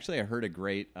harmony. And actually I heard a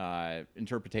great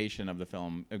interpretation of the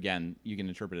film. Again, you can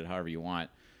interpret it however you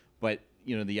want, but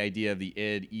the idea of the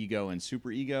id, ego, and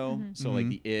superego. So like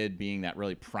the id being that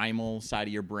really primal side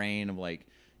of your brain of like,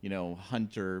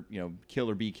 hunt or kill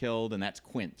or be killed, and that's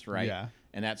Quint, right? Yeah.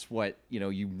 And that's what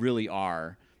you really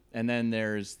are. And then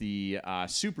there's the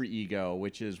super ego,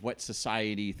 which is what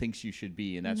society thinks you should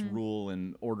be, and that's rule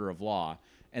and order of law.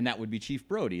 And that would be Chief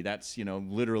Brody. That's,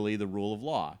 literally the rule of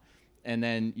law. And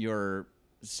then your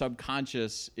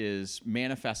subconscious is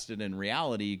manifested in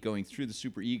reality going through the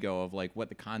super ego of like what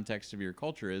the context of your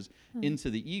culture is into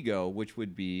the ego, which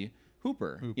would be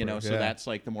Hooper. So that's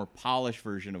like the more polished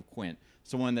version of Quint.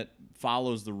 It's the one that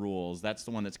follows the rules. That's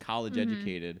the one that's college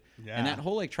educated. Yeah. And that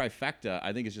whole like trifecta,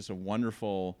 I think, is just a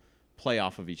wonderful play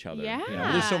off of each other. Yeah.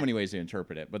 There's so many ways to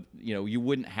interpret it, but you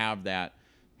wouldn't have that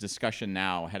discussion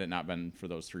now had it not been for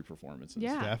those three performances.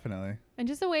 Yeah, definitely. And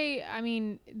just the way,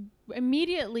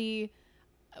 immediately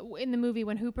in the movie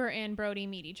when Hooper and Brody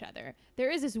meet each other,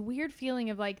 there is this weird feeling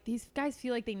of like these guys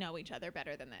feel like they know each other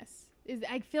better than this.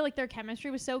 I feel like their chemistry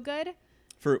was so good.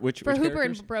 For which Hooper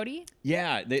characters? And Brody?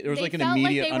 Yeah, there was like an felt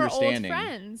immediate like they understanding. were old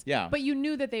friends. Yeah, but you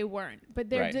knew that they weren't.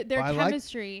 But their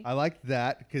chemistry. I liked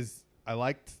that because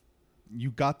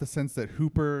you got the sense that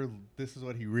Hooper, this is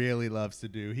what he really loves to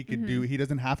do. He could do. He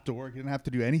doesn't have to work. He doesn't have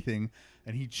to do anything,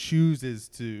 and he chooses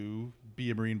to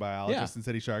be a marine biologist and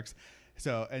study sharks.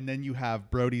 So, and then you have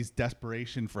Brody's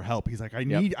desperation for help. He's like,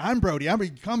 I'm Brody.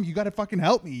 Come, you got to fucking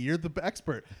help me. You're the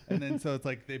expert. And then so it's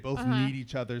like they both need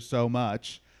each other so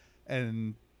much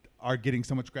and are getting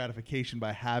so much gratification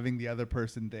by having the other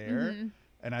person there.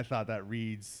 And I thought that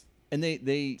reads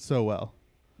they so well.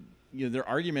 Their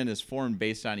argument is formed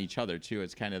based on each other too.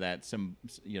 It's kind of that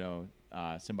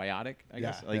symbiotic, I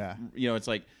guess. It's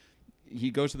like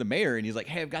he goes to the mayor and he's like,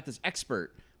 "Hey, I've got this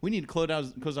expert. We need to close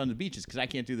down the beaches because I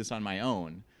can't do this on my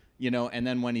own." And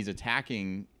then when he's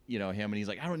attacking, him and he's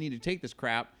like, "I don't need to take this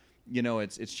crap."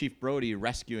 It's Chief Brody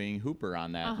rescuing Hooper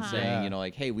on that and saying,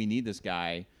 like, "Hey, we need this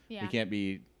guy. We can't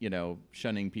be,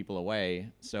 shunning people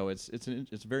away." So it's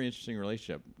a very interesting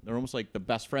relationship. They're almost like the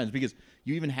best friends because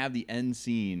you even have the end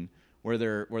scene where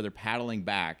they're paddling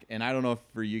back. And I don't know if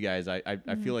for you guys, I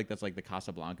feel like that's like the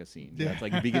Casablanca scene. Yeah. That's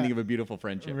like the beginning of a beautiful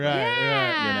friendship.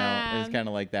 Right. It's kind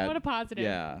of like that. What a positive.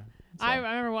 Yeah. So. I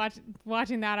remember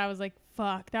watching that. I was like,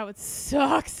 fuck, that would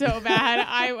suck so bad.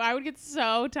 I would get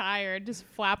so tired just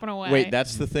flapping away. Wait,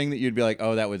 that's the thing that you'd be like,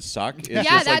 oh, that would suck? It's just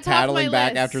that's like paddling off my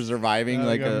back list. after surviving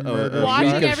like a watching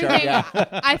week of everything. shark.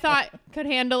 I thought could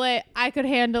handle it. I could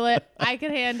handle it.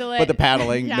 But the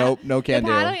paddling, nope, no can the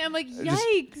do. paddling, I'm like,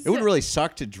 yikes. It would really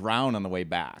suck to drown on the way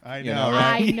back. I know,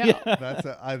 right? I know. That's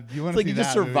you want to like you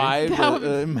just survived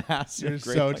a massive. You're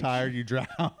so tired, you drown.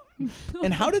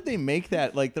 And how did they make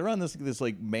that? Like they're on this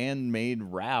like man-made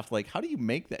raft. Like how do you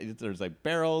make that? There's like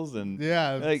barrels and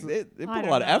like they put a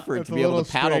lot of effort to be able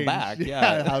to paddle back.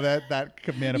 Yeah, how that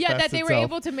could manifest. Yeah, that they were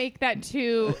able to make that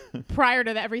too prior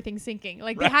to everything sinking.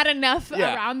 Like they had enough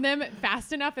around them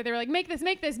fast enough that they were like, make this,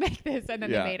 and then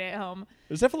they made it home.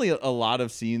 There's definitely a lot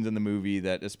of scenes in the movie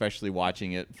that, especially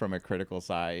watching it from a critical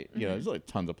side, there's like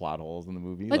tons of plot holes in the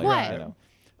movie. Like what?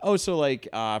 Oh, so like,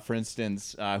 for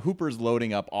instance, Hooper's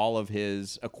loading up all of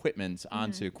his equipment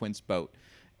onto Quint's boat.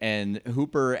 And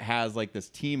Hooper has like this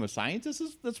team of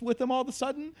scientists that's with him all of a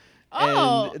sudden.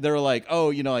 Oh. And they're like,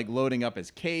 like loading up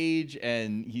his cage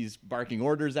and he's barking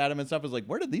orders at him and stuff. It's like,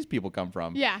 where did these people come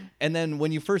from? Yeah. And then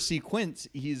when you first see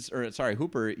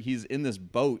Hooper, he's in this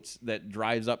boat that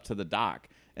drives up to the dock.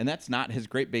 And that's not his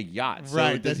great big yacht. So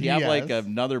right, does he have like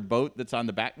another boat that's on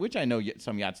the back? Which I know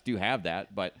some yachts do have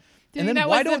that, but... Dude, and then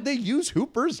why don't they use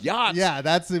Hooper's yachts? Yeah,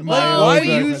 that's my why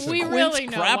use we Quint's really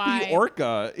know crappy why.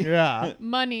 Orca? Yeah.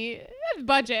 Money,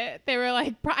 budget. They were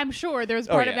like, I'm sure there was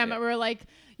part of them that were like,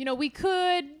 we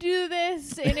could do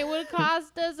this and it would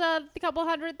cost us a couple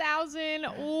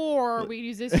 $100,000, or we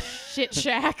use this shit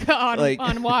shack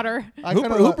on water.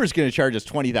 Hooper's going to charge us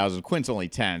 $20,000. Quint's only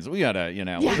 10. So we got to,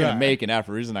 we're going to make an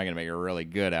effort. We're just not going to make a really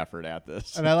good effort at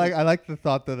this. And I like the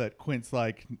thought though that Quint's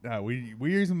like, no, we're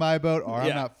using my boat, or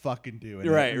I'm not fucking doing it.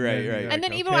 Right. And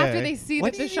then even after they see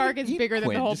that the shark is bigger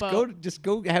than the whole boat, just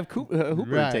go have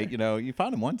Hooper take. You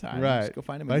found him one time. Right. Just go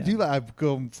find him. But I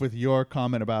go with your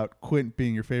comment about Quint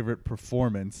being your favorite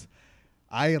performance.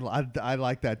 I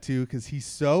like that too, because he's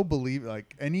so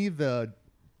like any of the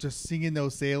just singing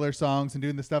those sailor songs and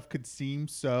doing the stuff could seem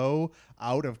so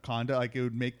out of context, like it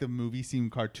would make the movie seem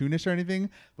cartoonish or anything,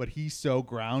 but he's so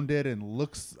grounded and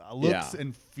looks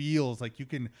and feels like you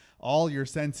can, all your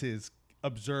senses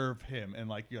observe him, and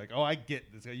like you're like, oh, I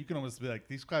get this guy. You can almost be like,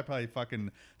 this guy probably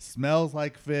fucking smells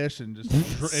like fish and just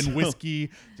and whiskey,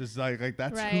 just like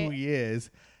that's who he is.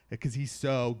 Because he's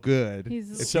so good.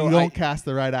 If you don't cast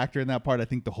the right actor in that part, I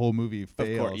think the whole movie fails.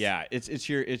 Of course, yeah. It's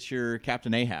your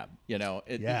Captain Ahab.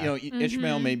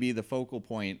 Ishmael may be the focal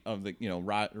point of the.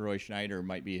 Roy Schneider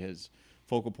might be his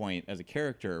focal point as a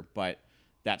character, but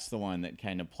that's the one that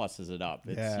kind of pluses it up.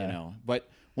 It's But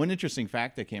one interesting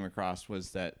fact I came across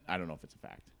was that, I don't know if it's a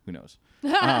fact. Who knows?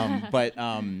 But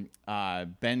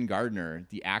Ben Gardner,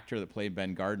 the actor that played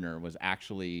Ben Gardner, was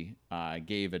actually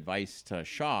gave advice to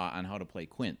Shaw on how to play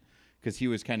Quint, because he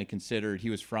was kind of considered. He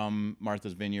was from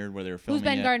Martha's Vineyard, where they were filming. Who's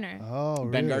Ben Gardner? Oh,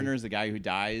 really? Ben Gardner is the guy who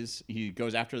dies. He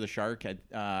goes after the shark,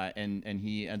 and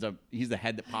he ends up. He's the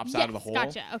head that pops out of the hole.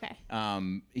 Gotcha.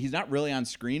 Okay. He's not really on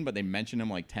screen, but they mention him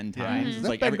like 10 times. Is It's that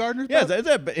like Ben Gardner's Yeah,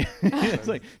 boat? it's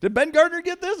like, did Ben Gardner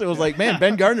get this? It was like, man,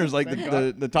 Ben Gardner's like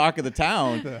the talk of the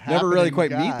town. Never really quite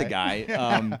meet the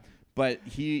guy. But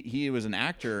he was an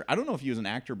actor. I don't know if he was an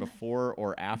actor before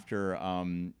or after,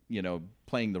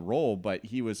 playing the role, but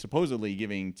he was supposedly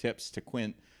giving tips to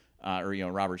Quint or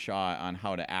Robert Shaw on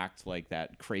how to act like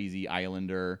that crazy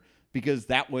islander, because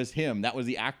that was him. That was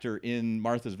the actor in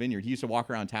Martha's Vineyard. He used to walk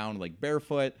around town like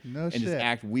barefoot just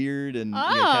act weird and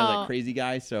kind of like crazy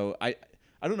guy. So I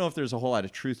don't know if there's a whole lot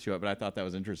of truth to it, but I thought that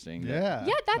was interesting. Yeah.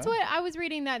 Yeah, that's what I was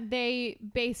reading, that they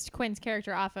based Quint's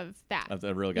character off of that. Of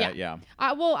the real guy, yeah.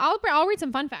 Well, I'll read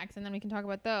some fun facts and then we can talk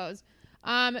about those.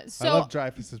 I love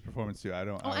Dreyfuss's performance too.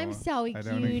 I'm sorry,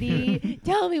 cutie.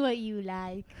 Tell me what you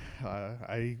like.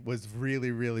 I was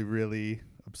really, really, really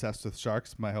obsessed with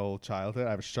sharks my whole childhood. I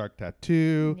have a shark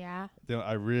tattoo. Yeah.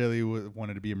 I really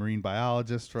wanted to be a marine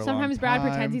biologist for a long time. Sometimes Brad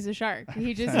pretends he's a shark.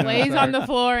 He just lays on the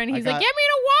floor and he's like, get me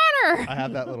to water. I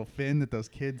have that little fin that those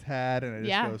kids had, and I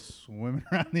just go swimming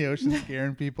around the ocean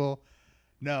scaring people.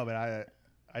 No, but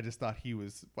I just thought he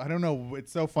was, I don't know.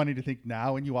 It's so funny to think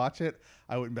now when you watch it,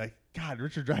 I wouldn't be like, God,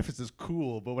 Richard Dreyfuss is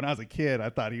cool. But when I was a kid, I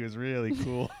thought he was really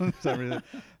cool. That's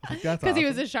because he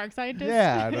was a shark scientist.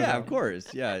 Yeah, of course.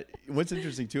 Yeah. What's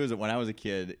interesting too is that when I was a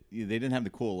kid, they didn't have the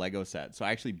cool Lego set, so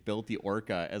I actually built the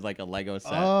orca as like a Lego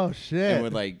set. Oh shit! And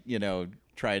would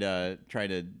try to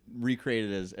recreate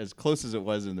it as close as it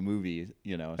was in the movie.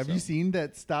 Have you seen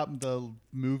the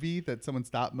movie that someone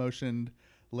stop motioned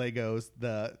Legos?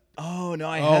 Oh no,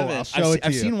 I haven't.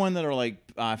 I've you. seen one that are like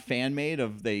fan made.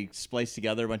 They spliced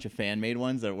together a bunch of fan made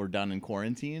ones that were done in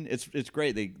quarantine. It's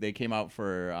great. They came out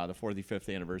for the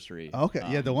 45th anniversary.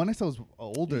 Okay, the one I saw was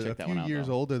older, a few years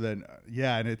older than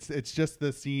and it's just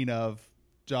the scene of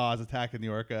Jaws attacking the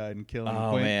orca and killing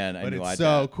Quint. Oh man, but it's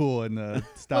so cool in the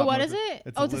stop. What is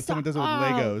it? Someone does it with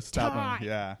Legos. Stop motion.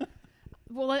 Yeah.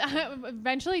 Well,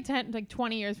 eventually,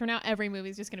 20 years from now, every movie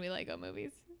is just gonna be Lego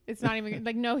movies. It's not even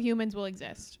like no humans will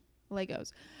exist.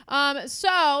 Legos.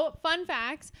 So fun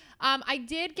facts. I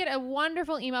did get a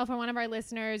wonderful email from one of our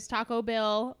listeners, Taco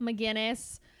Bill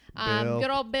McGinnis. Good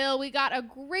old Bill. We got a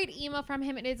great email from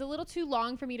him. It is a little too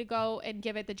long for me to go and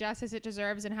give it the justice it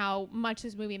deserves and how much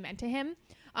this movie meant to him.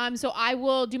 So I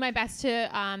will do my best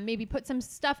to maybe put some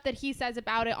stuff that he says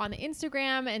about it on the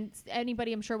Instagram, and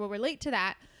anybody I'm sure will relate to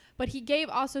that. But he gave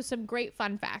also some great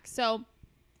fun facts. So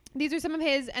these are some of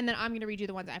his, and then I'm going to read you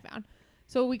the ones I found.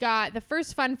 So we got the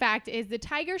first fun fact is the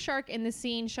tiger shark in the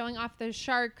scene showing off the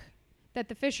shark that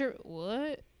the fisher...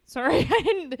 What? Sorry, I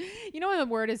didn't... You know when the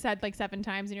word is said like 7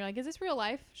 times and you're like, is this real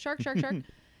life? Shark, shark, shark.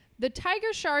 The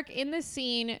tiger shark in the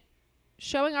scene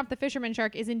showing off the fisherman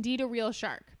shark is indeed a real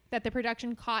shark that the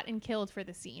production caught and killed for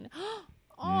the scene.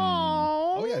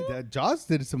 Oh yeah, Jaws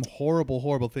did some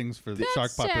horrible things for the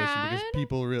shark population sad. because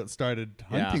people started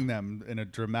hunting them in a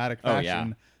dramatic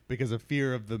fashion because of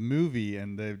fear of the movie,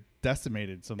 and they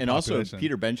decimated some. And also, population.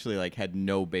 Peter Benchley had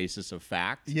no basis of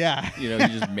fact. Yeah, He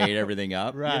just made everything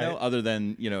up. Right. Other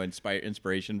than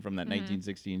inspiration from that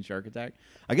 1916 shark attack.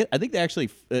 I think they actually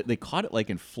they caught it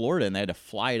in Florida, and they had to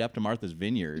fly it up to Martha's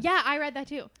Vineyard. Yeah, I read that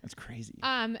too. That's crazy.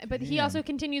 But he also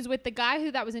continues with the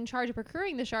guy that was in charge of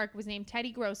procuring the shark was named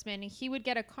Teddy Grossman. He would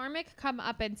get a karmic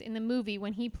comeuppance in the movie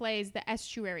when he plays the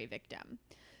estuary victim.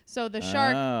 So the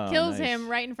shark kills him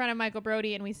right in front of Michael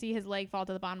Brody, and we see his leg fall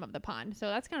to the bottom of the pond. So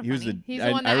that's kind of funny. He's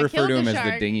the one that I refer killed to him the as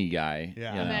shark. the dinghy guy.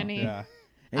 Yeah, And then yeah.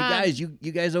 Hey guys, you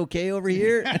guys okay over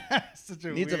here? Such a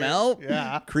Need weird, some help?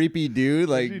 Yeah, Creepy dude,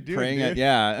 you doing, praying dude?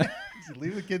 at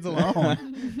leave the kids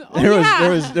alone.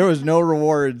 There was no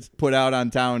rewards put out on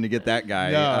town to get that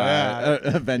guy.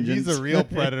 Vengeance. He's a real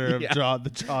predator of Yeah. the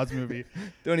Jaws movie.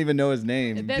 Don't even know his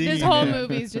name. This whole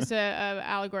movie is just a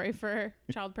allegory for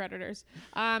child predators.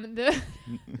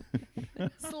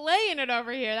 Slaying it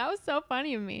over here. That was so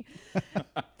funny of me.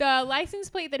 The license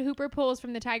plate that Hooper pulls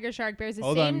from the tiger shark bears the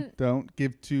Hold same. on, don't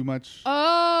give too much.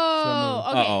 Oh,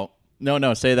 okay. Uh-oh.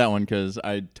 No, say that one because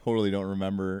I totally don't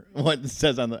remember what it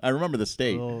says on the. I remember the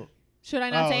state. Well, Should I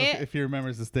not say it? If he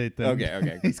remembers the state, then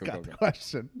Okay, he's cool, got cool, the cool.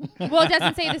 question. Well, it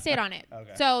doesn't say the state on it.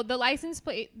 Okay. So the license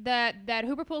plate that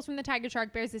Hooper pulls from the tiger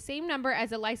shark bears the same number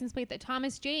as the license plate that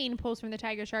Thomas Jane pulls from the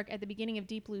tiger shark at the beginning of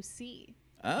Deep Blue Sea.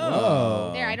 Oh.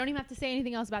 There, I don't even have to say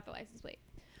anything else about the license plate.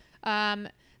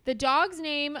 The dog's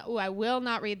name. Oh, I will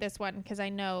not read this one because I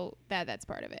know that's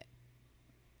part of it.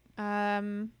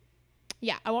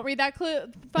 Yeah, I won't read that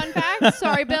fun fact.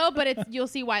 Sorry, Bill, but you'll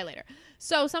see why later.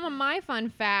 So some of my fun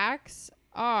facts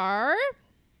are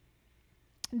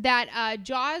that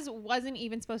Jaws wasn't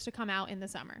even supposed to come out in the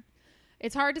summer.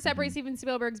 It's hard to separate Steven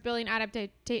Spielberg's brilliant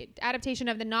adaptation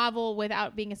of the novel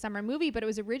without being a summer movie, but it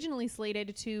was originally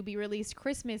slated to be released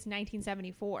Christmas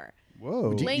 1974. Whoa.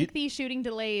 Lengthy shooting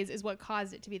delays is what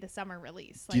caused it to be the summer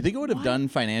release. Do you think it would have done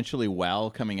financially well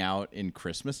coming out in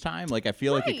Christmas time? I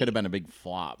feel like it could have been a big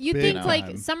flop. You Big think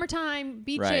time. summertime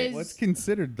beaches? Right. What's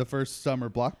considered the first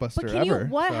summer blockbuster But can ever?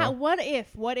 what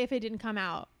if it didn't come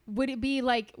out? Would it be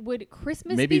would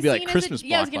Christmas Maybe be like seen Christmas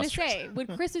as I was gonna blockbusters. say, would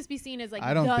Christmas be seen as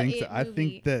I don't the think so. it I movie?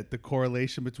 think that the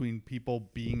correlation between people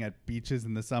being at beaches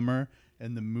in the summer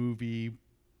and the movie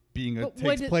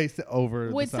takes place over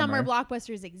the would summer. summer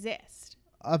blockbusters exist?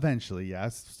 Eventually,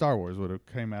 yes. Star Wars would have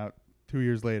came out 2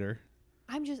 years later.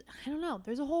 I don't know.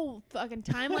 There's a whole fucking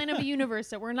timeline of a universe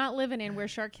that we're not living in where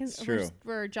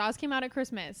where Jaws came out at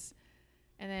Christmas,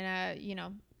 and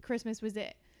then Christmas was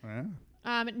it. Yeah.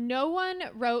 No one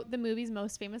wrote the movie's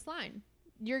most famous line.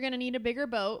 "You're gonna need a bigger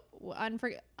boat,"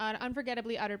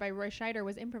 unforgettably uttered by Roy Scheider,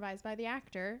 was improvised by the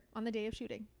actor on the day of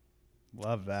shooting.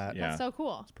 Love that. Yeah. That's so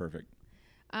cool. It's perfect.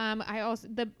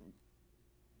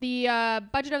 The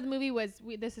budget of the movie was,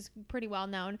 this is pretty well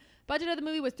known. Budget of the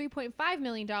movie was $3.5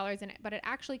 million, but it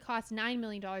actually cost $9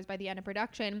 million by the end of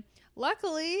production.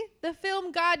 Luckily, the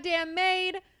film goddamn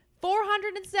made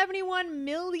 $471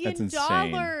 million.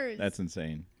 That's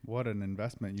insane. What an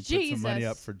investment. You put some money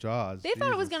up for Jaws. They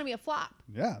thought it was going to be a flop.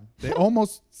 Yeah. They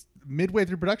almost, midway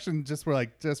through production, just were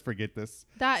like, just forget this.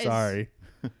 Sorry.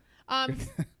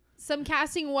 Some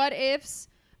casting what ifs.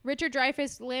 Richard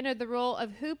Dreyfuss landed the role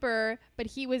of Hooper, but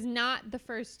he was not the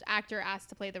first actor asked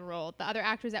to play the role. The other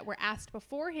actors that were asked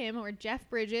before him were Jeff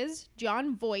Bridges,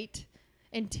 John Voight,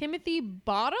 and Timothy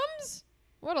Bottoms?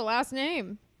 What a last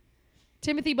name.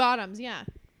 Timothy Bottoms, yeah.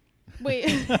 Wait.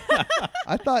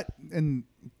 I thought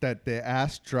that they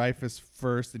asked Dreyfuss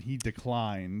first and he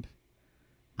declined.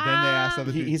 Then they asked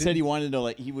other people. He said he wanted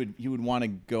to he would want to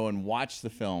go and watch the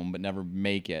film but never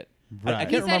make it. Right. I He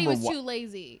can't said he remember was too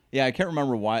lazy. Yeah, I can't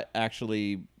remember why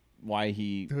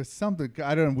he. There was something.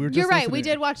 I don't know. We were just You're right. We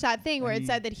listening. did watch that thing where And it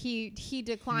said that he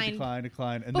declined.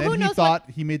 Declined. And But who then he knows thought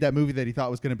he made that movie that he thought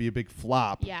was going to be a big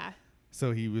flop. Yeah.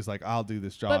 So he was like, I'll do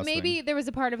this Jaws But maybe thing. there was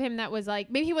a part of him that was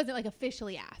like, maybe he wasn't like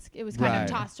officially asked. It was kind Right. of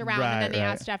tossed around, and then they Right.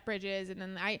 asked Jeff Bridges, and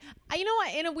then I you know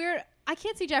what? In a weird, I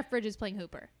can't see Jeff Bridges playing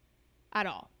Hooper, at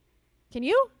all. Can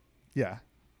you? Yeah.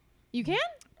 You can?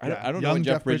 I don't know Young what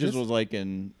Jeff Jeff Bridges Bridges was like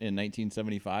in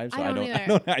 1975. So I don't I either.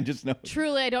 don't. I just know.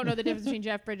 Truly, I don't know the difference between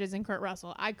Jeff Bridges and Kurt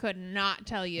Russell. I could not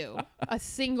tell you a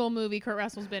single movie Kurt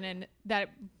Russell's been in that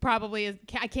probably is.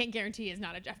 I can't guarantee is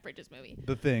not a Jeff Bridges movie.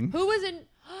 The Thing. Who was in?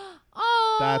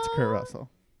 Oh, That's Kurt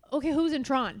Russell. Okay, who's in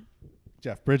Tron?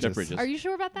 Jeff Bridges. Jeff Bridges. Are you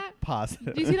sure about that?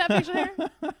 Positive. Do you see that picture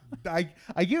there? I get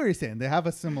what you're saying. They have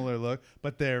a similar look,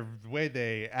 but the way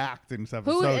they act and stuff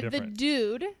is Who so the different.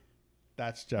 dude?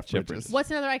 That's Jeff Jeff Bridges.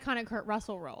 What's another iconic Kurt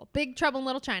Russell role? Big Trouble in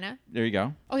Little China. There you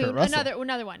go. Okay, Kurt Russell.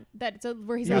 another one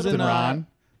where he's He was a Captain in, little Ron. a You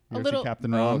ever see little-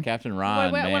 Captain Oh, Ron? Captain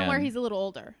Ron. one man. where he's a little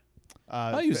older.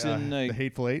 He was in the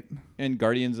Hateful Eight. in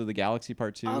Guardians of the Galaxy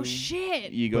Part 2. Oh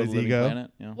shit! Ego, Plays the Living Ego.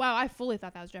 Planet. Yeah. Wow, I fully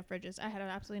thought that was Jeff Bridges. I had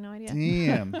absolutely no idea.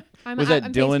 Damn. Was that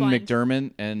I'm Dylan face blind.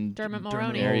 McDermott and Dermot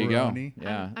Mulroney. There you go. Mulroney.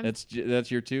 Yeah, I'm-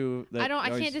 that's your two. That I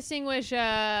always- can't distinguish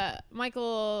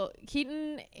Michael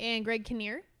Keaton and Greg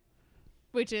Kinnear,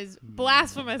 which is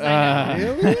blasphemous. I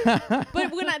know. Really?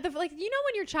 But when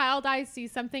when your child eyes see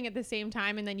something at the same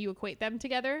time and then you equate them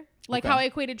together, like Okay. how I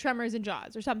equated Tremors and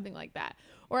Jaws or something like that,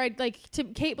 or I'd like to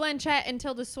Kate Blanchett and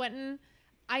Tilda Swinton.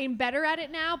 I am better at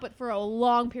it now, but for a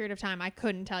long period of time, I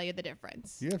couldn't tell you the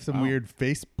difference. You have some weird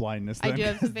face blindness. I then, do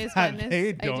have some 'cause face that blindness. They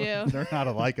I don't, do. They're not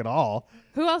alike at all.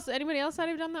 Who else? Anybody else that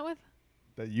I've done that with?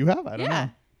 That you have? I don't yeah,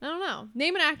 know. I don't know.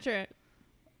 Name an actor.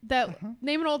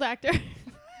 Name an old actor.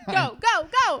 go.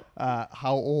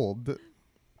 How old?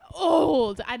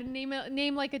 Old. I'd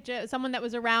name like someone that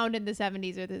was around in the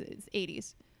 70s or the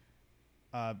 80s.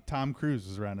 Tom Cruise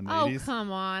was around in the Oh 80s.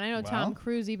 come on! I know Tom Well,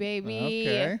 Cruisey, baby.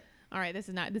 Okay. All right,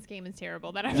 this game is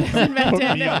terrible that I've just Put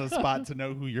invented. me on the spot to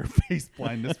know who your face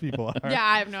blindness people are.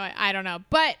 Yeah, I don't know.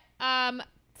 But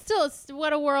still,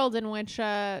 what a world in which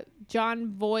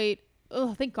John Voight.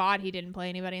 Oh, thank God he didn't play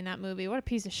anybody in that movie. What a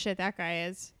piece of shit that guy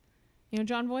is. You know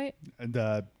John Voight? And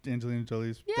Angelina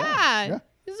Jolie's. Yeah.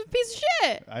 He's a piece of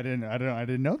shit. I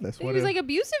didn't know this. He was like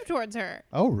abusive towards her.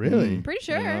 Oh really?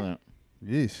 Pretty I didn't know sure. that.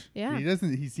 Yeesh. Yeah.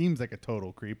 He seems like a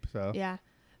total creep. So. Yeah.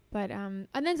 But and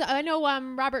then I know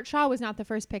Robert Shaw was not the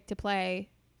first pick to play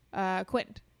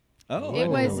Quint. Oh, It I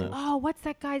was didn't know that. what's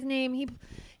that guy's name?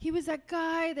 He was that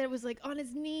guy that was like on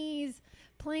his knees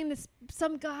playing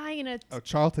some guy in a Oh,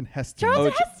 Charlton Heston.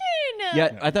 Charlton Ch- Heston.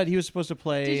 Yeah, I thought he was supposed to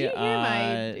play Did you hear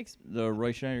my the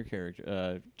Roy Schneider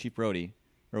character, Chief Brody,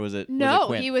 or was it? No, was it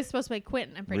Quint? he was supposed to play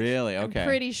Quentin. I'm pretty Really? sure. Okay. I'm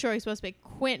pretty sure he's supposed to play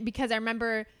Quint because I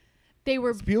remember they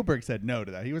were. Spielberg said no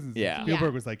to that. He wasn't. Yeah. Spielberg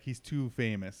Yeah. was like, he's too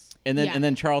famous. And then Yeah. and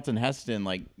then Charlton Heston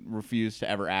like refused to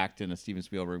ever act in a Steven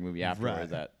Spielberg movie afterwards. Right.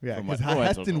 That Yeah, from because what I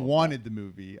was Heston told. wanted the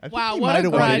movie. I think Wow, he what might a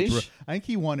have wanted. grudge. I think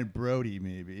he wanted Brody,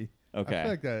 maybe. Okay. I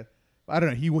feel like that. I don't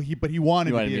know. He wanted He to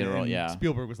wanted be to be in in a it, role, and yeah.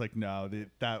 Spielberg was like, no,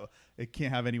 that it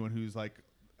can't have anyone who's like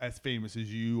as famous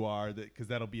as you are, because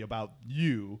that'll be about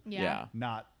you, Yeah.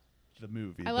 not the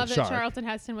movie. I the love that shark. Charlton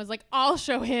Heston was like, I'll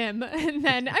show him. And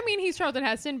then, I mean, he's Charlton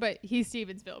Heston, but he's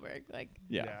Steven Spielberg. Like,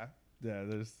 Yeah. Yeah.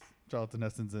 There's Charlton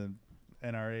Heston's an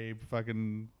NRA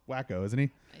fucking wacko, isn't he?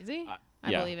 is he?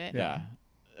 I Yeah. believe it.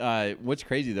 Yeah. What's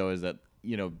crazy though is that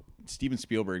Steven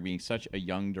Spielberg being such a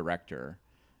young director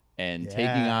and taking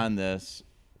Yeah. on this,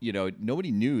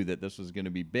 nobody knew that this was going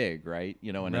to be big, right?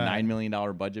 And a Right. $9 million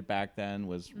budget back then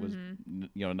was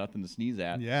nothing to sneeze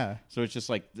at. Yeah. So it's just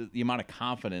like the amount of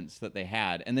confidence that they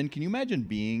had. And then can you imagine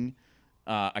being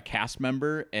a cast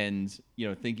member and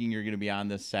thinking you're going to be on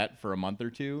this set for a month or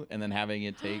two and then having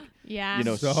it take Yeah.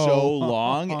 so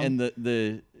long and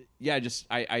the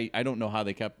I don't know how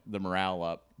they kept the morale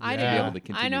up I to know. be able to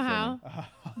continue I know filming.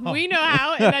 how. We know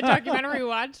how in that documentary we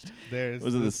watched. There's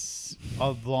Was it this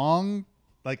a long,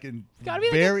 like in gotta be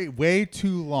like way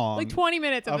too long, Like 20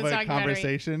 minutes of of this a documentary.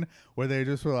 conversation where they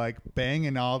just were like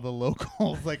banging all the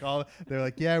locals, they're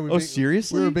like, yeah, Oh,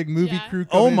 seriously? we're a big movie Yeah. crew.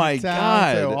 Oh coming my into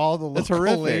town, so God. all the That's local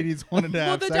horrific. ladies wanted to Well,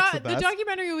 have the, sex with the us.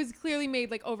 documentary was clearly made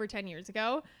like over 10 years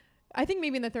ago. I think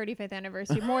maybe in the 35th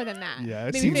anniversary, more than that. Yeah,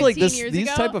 it maybe Seems 15 like years these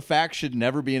ago. type of facts should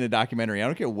never be in a documentary. I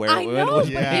don't care where I it know, was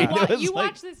but Yeah. made. you, It was you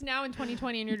like watch this now in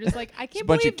 2020 and you're just like, I a can't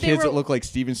bunch believe of kids they that were, look like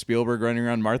Steven Spielberg running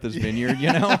around Martha's Vineyard,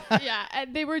 yeah,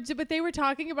 and they were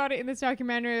talking about it in this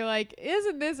documentary like,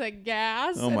 isn't this a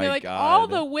gas? Oh and my they're like, all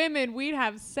God. the women we'd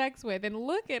have sex with, and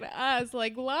look at us,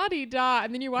 like la-di-da.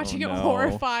 And then you're watching it no.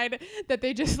 horrified that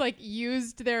they just like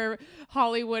used their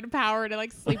Hollywood power to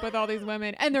like sleep with all these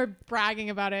women, and they're bragging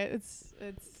about it. It's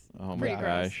Oh my pretty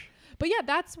gross. gosh. But yeah,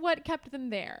 that's what kept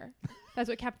them there. That's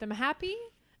what kept them happy,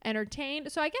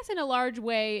 entertained. So I guess in a large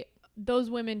way, those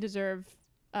women deserve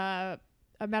a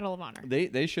Medal of Honor.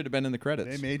 They should have been in the credits.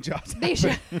 They made jobs. They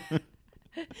should.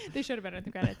 They should have been in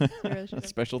the credits. They really should have.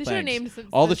 Special They should have thanks. named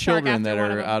All the shark children that after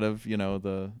one are of them. out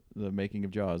of the making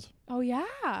of Jaws. Oh yeah.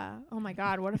 Oh my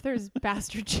God. What if there's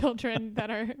bastard children that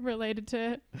are related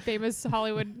to famous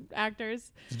Hollywood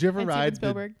actors? Did you ever and Steven ride the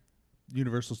Spielberg?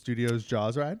 Universal Studios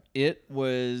Jaws ride? It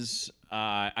was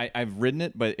I've ridden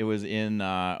it, but it was in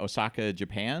Osaka,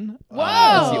 Japan. Whoa!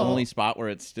 That's the only spot where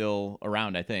it's still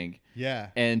around, I think.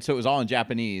 Yeah, And so it was all in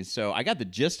Japanese. So I got the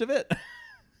gist of it,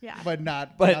 Yeah. but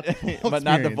not but the full but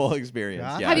not the experience. full experience.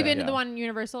 Yeah. Yeah, Have you yeah, been to yeah. the one in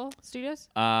Universal Studios?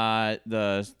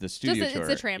 The studio it's tour.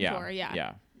 the tram tour, yeah.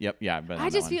 Yeah. Yep. Yeah. I've been on I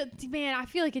that just one. feel, man, I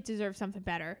feel like it deserves something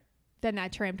better than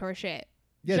that tram tour shit.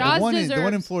 Yeah, Jaws the one in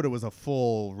deserves- Florida was a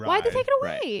full ride. Why'd they take it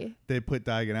Right. away? They put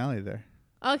Diagon Alley there.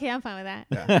 Okay, I'm fine with that.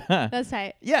 Yeah. That's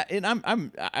tight. Yeah, and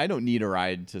I don't need a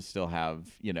ride to still have,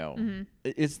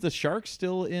 Is the shark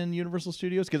still in Universal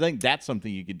Studios? Because I think that's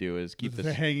something you could do is keep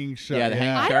the hanging shark. Yeah, the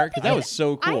hanging shark. Because that was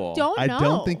so cool. I don't know. I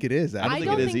don't think it is. I don't I think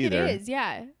don't it is think either. it is.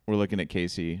 Yeah. We're looking at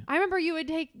Casey. I remember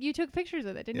you took pictures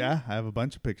of it, didn't you? Yeah, I have a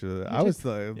bunch of pictures of it. I was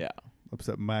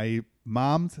upset. My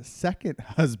mom's second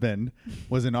husband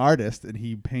was an artist, and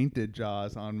he painted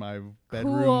Jaws on my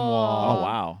bedroom wall. Oh,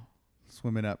 wow.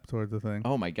 Swimming up towards the thing.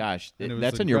 Oh, my gosh. And it was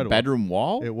That's on your incredible. bedroom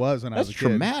wall? It was when I was a That's kid.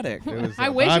 traumatic. It was, I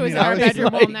wish it was mean, on our I was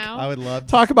bedroom like- wall now. I would love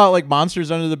to. Talk about like monsters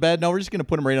under the bed. No, we're just going to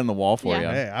put them right on the wall for Yeah. you.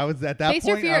 Hey, I was at that Face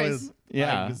your point. I fears.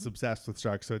 was obsessed with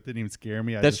sharks, so it didn't even scare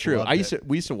me. That's true.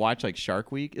 We used to watch like Shark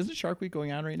Week. Isn't Shark Week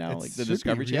going on right now? Like the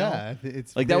Discovery Channel? Yeah,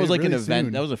 it's Like that was like really an event.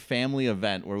 soon. That was a family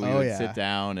event where we Oh, would yeah. sit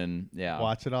down and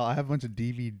watch it all. I have a bunch of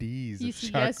DVDs of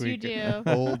Shark Yes, you Week, do.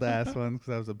 old ass ones,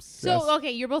 because I was obsessed. So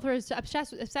okay, you're both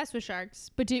obsessed with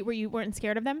sharks, but weren't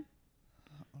scared of them?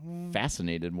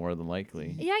 fascinated more than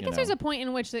likely. Yeah, I guess there's a point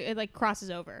in which it like crosses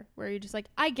over where you're just like,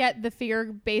 I get the fear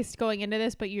based going into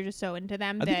this, but you're just so into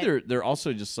them. I think they're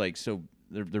also just like so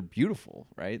they're beautiful,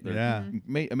 right? They're Yeah.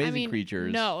 amazing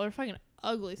creatures. No, they're fucking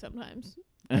ugly sometimes.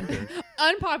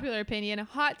 Unpopular opinion,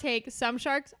 hot take: some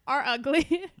sharks are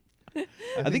ugly.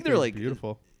 I think they're like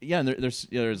beautiful. Yeah, and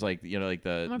there's like like the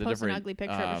I'm gonna the post an different ugly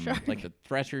picture of a shark. like the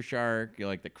thresher shark,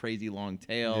 like the crazy long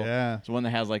tail. Yeah. It's one that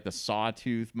has like the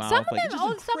sawtooth mouth. Some of like them,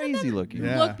 just some crazy of them looking.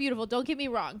 Yeah. look beautiful. Don't get me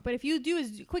wrong, but if you do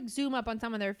a quick zoom up on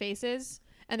some of their faces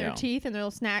and their Yeah. teeth and their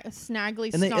little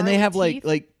snaggly, And they snarly have teeth,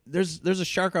 like there's a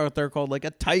shark out there called like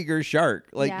a tiger shark.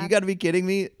 Like Yeah. you got to be kidding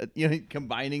me.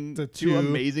 Combining The two two.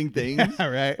 amazing things. Yeah,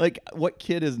 right. Like what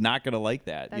kid is not gonna like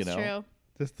that? that's true.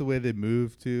 Just the way they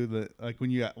move too. Like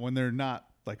when they're not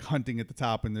like hunting at the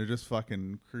top and they're just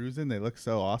fucking cruising, they look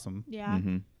so awesome. Yeah.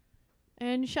 Mm-hmm.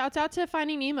 And shouts out to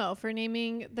Finding Nemo for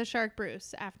naming the shark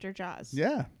Bruce after Jaws.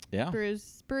 Yeah. Yeah.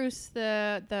 Bruce,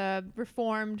 the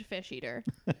reformed fish eater.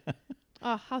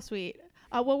 Oh, how sweet.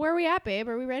 Well, where are we at, babe?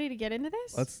 Are we ready to get into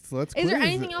this? Let's. Is there quiz.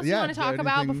 anything else you Yeah, want to is there talk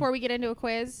about anything- before we get into a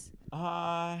quiz?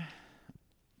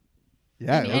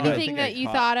 Yeah. Anything that you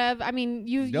thought of? I mean,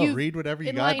 you read whatever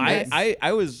you got. enlightened us.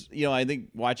 I was I think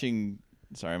watching.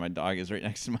 Sorry, my dog is right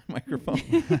next to my microphone.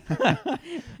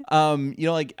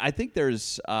 Like I think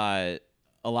there's a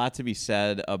lot to be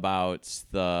said about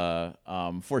the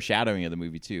foreshadowing of the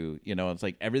movie too. It's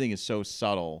like everything is so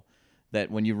subtle that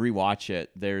when you rewatch it,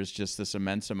 there's just this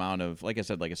immense amount of, like I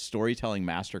said, like a storytelling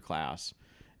masterclass.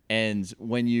 And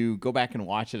when you go back and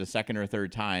watch it a second or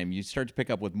third time, you start to pick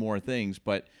up with more things,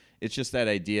 but it's just that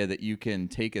idea that you can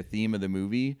take a theme of the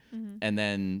movie and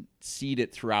then seed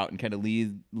it throughout and kind of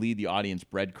lead the audience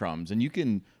breadcrumbs. And you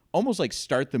can almost like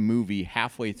start the movie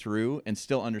halfway through and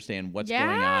still understand what's going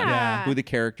on, Yeah. who the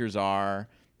characters are,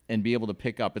 and be able to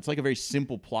pick up. It's like a very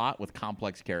simple plot with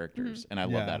complex characters, and I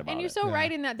love that about And you're it. so right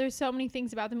in that there's so many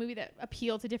things about the movie that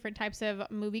appeal to different types of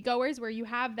moviegoers, where you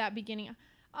have that beginning.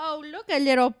 Oh, look, a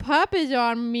little pup is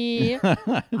on me.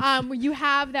 You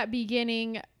have that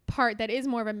beginning part that is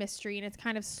more of a mystery and it's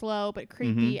kind of slow but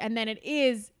creepy, and then it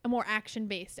is a more action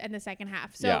based in the second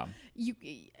half. So you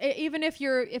even if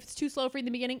it's too slow for you in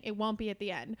the beginning, it won't be at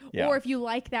the end. Yeah. Or if you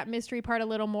like that mystery part a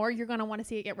little more, you're gonna want to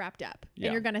see it get wrapped up, Yeah.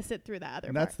 and you're gonna sit through the other.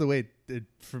 And part. that's the way.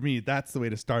 For me, that's the way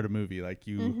to start a movie. Like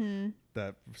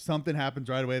that something happens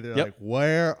right away. They're Yep. like,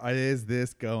 where is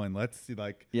this going? Let's see.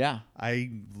 Like, Yeah. I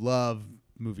love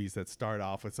movies that start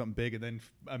off with something big and then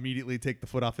immediately take the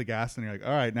foot off the gas, and you're like,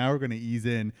 all right, now we're going to ease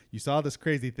in. You saw this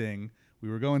crazy thing. We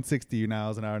were going 60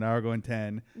 miles an hour. Now we're going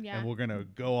 10, and we're going to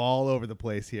go all over the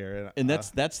place here. And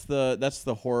that's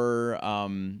the horror,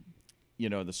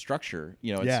 the structure.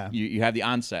 You have the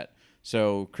onset.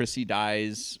 So Chrissy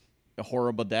dies a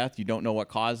horrible death. You don't know what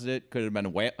caused it. Could have been a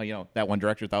whale. That one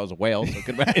director thought it was a whale, so it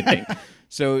could have been anything.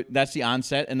 So that's the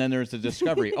onset, and then there's the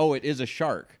discovery. Oh, it is a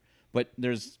shark. But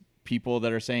there's people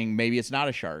that are saying maybe it's not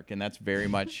a shark, and that's very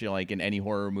much like in any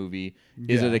horror movie.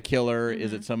 Is it a killer?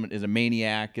 Is it a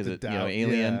maniac? Is it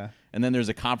alien? Yeah. And then there's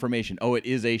a confirmation. Oh, it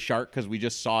is a shark because we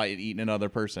just saw it eating another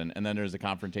person. And then there's a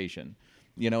confrontation.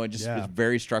 It just is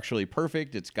very structurally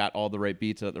perfect. It's got all the right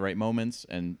beats at the right moments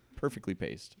and perfectly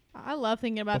paced. I love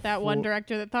thinking about that one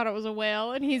director that thought it was a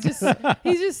whale, and he's just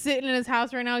sitting in his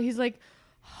house right now. He's like,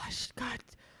 oh, God,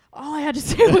 all I had to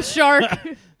say was shark.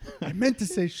 I meant to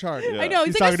say shark. I know.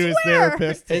 He's like, talking to his swear.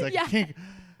 therapist. He's like, Yeah.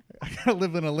 I gotta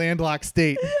live in a landlocked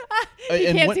state. He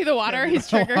can't see the water. He's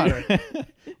triggered.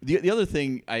 The other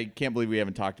thing I can't believe we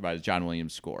haven't talked about is John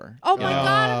Williams' score. Oh my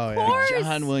God! Of course.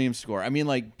 John Williams' score. I mean,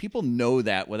 like people know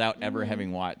that without ever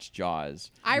having watched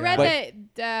Jaws. I read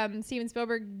that Steven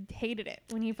Spielberg hated it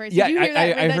when he first. Yeah, Did you hear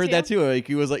that? I heard that too. Like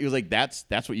he was like, that's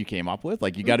what you came up with.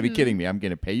 Like you got to be kidding me. I'm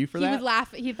gonna pay you for that. He would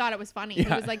laugh. He thought it was funny. Yeah.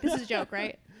 He was like, "This is a joke,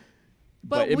 right?"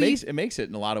 But it makes it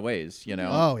in a lot of ways, you know.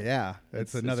 Oh yeah,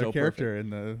 it's another so character perfect. in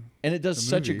the. And it does the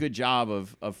such a movie. good job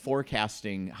of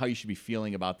forecasting how you should be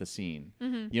feeling about the scene.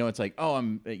 You know, it's like, oh,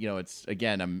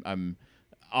 I'm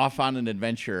off on an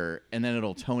adventure, and then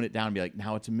it'll tone it down and be like,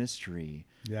 now it's a mystery.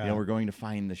 Yeah. You know, we're going to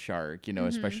find the shark. You know,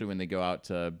 especially when they go out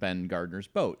to Ben Gardner's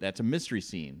boat. That's a mystery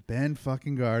scene. Ben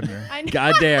fucking Gardner. I know.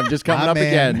 Goddamn, just coming My up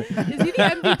man. again. Is he the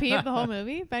MVP of the whole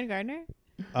movie, Ben Gardner?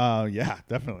 Yeah,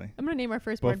 definitely. I'm gonna name our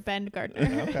firstborn Ben Gardner.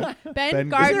 Okay. Ben Ben-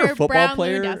 Gardner, Is there a football Brown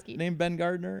player Lewandowski. named Ben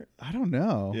Gardner? I don't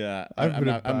know. Yeah, I've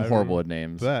I'm horrible at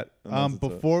names. But Unless it's a-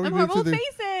 before we I'm move to horrible the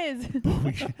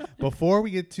faces. before we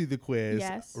get to the quiz,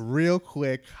 Yes. real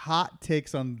quick, hot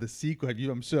takes on the sequel.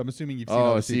 I'm assuming you've seen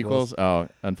all Oh, the sequels? Oh,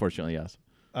 unfortunately, yes.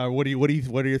 What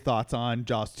are your thoughts on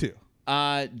Jaws 2?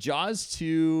 Jaws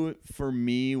 2 for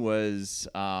me was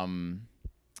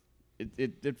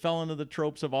it fell into the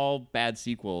tropes of all bad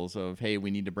sequels of, hey, we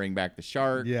need to bring back the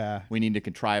shark. Yeah. We need to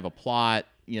contrive a plot,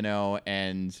 you know,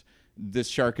 and this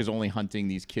shark is only hunting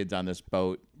these kids on this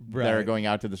boat that are Right. going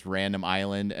out to this random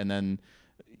island, and then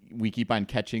we keep on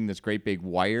catching this great big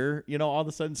wire, you know, all of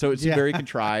a sudden. So it's Yeah. very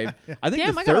contrived. I think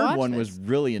Damn, the I gotta third watch one this. was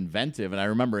really inventive, and I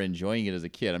remember enjoying it as a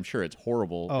kid. I'm sure it's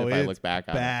horrible if I it's look back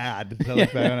on it. bad. To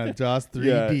look back on it. Jaws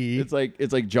 3D. Yeah,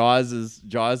 it's like Jaws is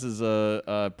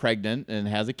pregnant and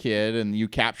has a kid, and you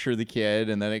capture the kid,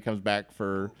 and then it comes back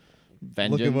for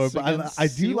vengeance. Looking over, against I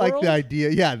do like SeaWorld? the idea.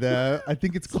 Yeah, I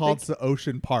think it's called the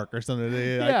Ocean Park or something.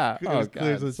 Yeah. It Oh was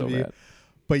clear God, to so me. bad.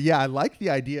 But yeah, I like the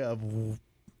idea of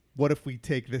what if we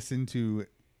take this into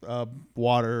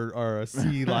water or a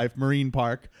sea life marine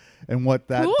park and what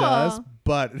that Cool. does.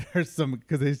 But there's some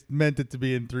because they meant it to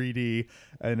be in 3D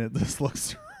and it just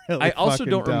looks. Really I also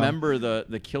fucking don't dumb. remember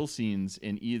the kill scenes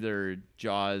in either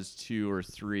Jaws 2 or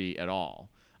 3 at all.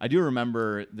 I do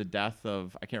remember the death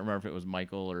of, I can't remember if it was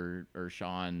Michael or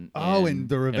Sean. Oh, in and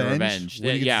the revenge.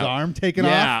 When he gets his arm taken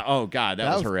off. Yeah. Oh God,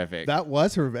 that was horrific. That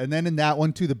was horrific. And then in that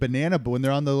one too, the banana boat when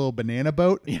they're on the little banana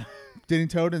boat. Yeah. Getting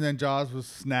towed, and then Jaws was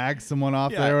snagged someone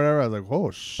off Yeah. there or whatever. I was like,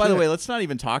 "Whoa, shit!" By the way, let's not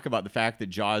even talk about the fact that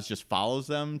Jaws just follows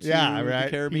them to the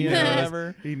Caribbean He or knows.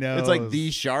 whatever. He knows. It's like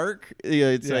the shark. Yeah,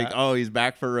 it's Yeah. like, oh, he's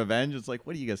back for revenge. It's like,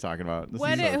 what are you guys talking about? This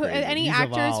What? is so crazy. Any He's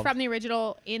actors evolved. from the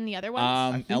original in the other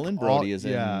ones? think Ellen all- Brody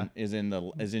yeah. is in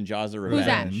Jaws: The Who's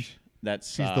that? Revenge. That's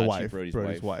She's the Chief wife,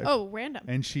 Brody's wife. Oh, random.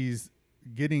 and she's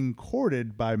getting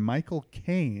courted by Michael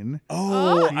Caine.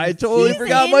 Oh, Oh, I totally he's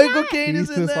forgot in Michael that? Caine He's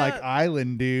is in this that. like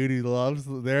island dude who loves.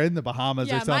 They're in the Bahamas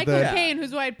Yeah, or something. Michael Caine,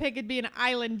 who's who I'd pick, would be an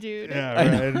island dude. Yeah, I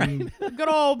know. right. And Good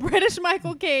old British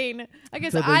Michael Caine. I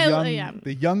guess so island.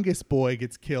 the youngest boy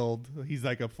gets killed. He's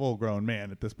like a full-grown man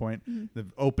at this point. The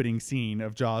opening scene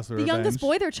of Jaws: The The youngest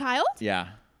boy, their child? Yeah,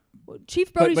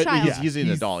 Chief Brody's but child. he's an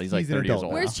adult. He's like he's an 30 years adult.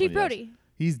 old. Where's now, Chief but yes. Brody?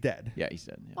 He's dead. Yeah, he's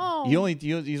dead. Yeah. Oh.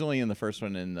 He's only in the first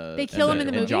one in the. They kill him in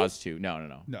the movie? Jaws 2. No.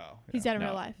 No, He's dead in No.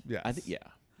 real life. Yes. I think yeah.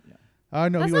 Oh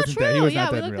no, That's he not wasn't true. dead. He was yeah,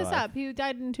 not we dead in looked real this life. up. He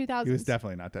died in 2000. He was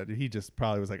definitely not dead. He just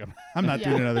probably was like, I'm not Yeah.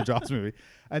 doing another Jaws movie.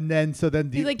 And then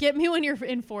He's like, get me when you're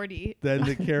in 40. then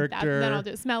the character Then I'll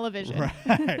do Smell-O-Vision.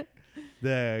 right.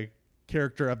 The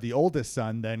character of the oldest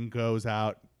son then goes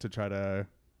out to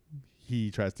he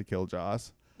tries to kill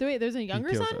Jaws. Wait, there's a He younger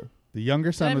kills son? her. The younger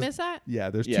Did son I was miss that? yeah.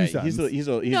 There's Yeah, two sons. he's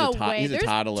No a way. he's a There's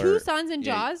toddler. two sons in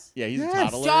Yeah, Jaws? Yeah, he's Yes.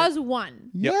 a toddler. Jaws 1.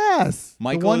 Yep. Yes,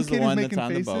 Michael the one is the kid one who's that's making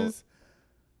on the boat. faces.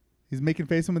 He's making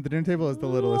faces at the dinner table as the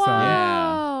littlest son.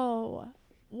 Wow.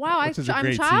 Wow, Which is a I'm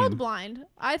great child scene. blind.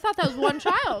 I thought that was one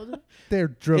child. They're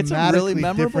It's dramatically a really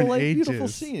memorable, different like, ages. beautiful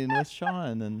scene with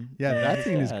Sean and Yeah, that his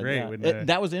scene is dad, great yeah. when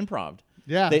That was improv.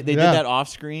 Yeah, They did yeah. that off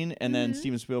screen, and then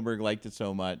Steven Spielberg liked it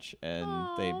so much, and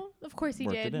they Aw, of course he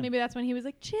worked did. it in. Maybe that's when he was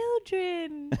like,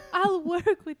 children, I'll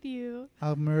work with you.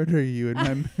 I'll murder you in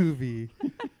my movie.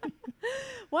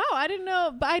 Wow, I didn't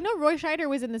know. But I know Roy Scheider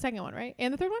was in the second one, right?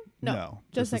 And the third one? No,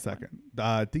 just the second second.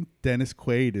 I think Dennis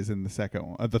Quaid is in the second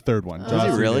one, the third one. Oh. Was Jaws he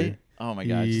 3D. really? Oh my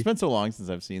god! He- It's been so long since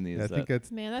I've seen these. I think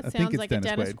it's. Man, that I think sounds it's like a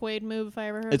Dennis Quaid. Quaid move if I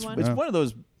ever heard it's one. one of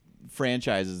those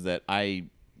franchises that I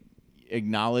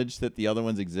acknowledge that the other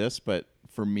ones exist, but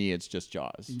for me, it's just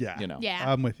Jaws. Yeah, you know. Yeah.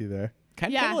 I'm with you there.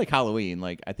 Kind Yeah. of like Halloween.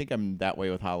 Like I think I'm that way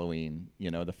with Halloween.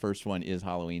 You know, the first one is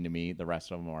Halloween to me. The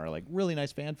rest of them are like really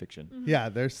nice fan fiction. Yeah,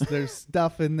 there's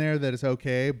stuff in there that is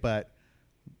okay, but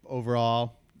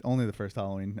overall, only the first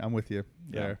Halloween. I'm with you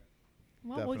there.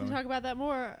 Well, we can Definitely. talk about that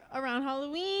more around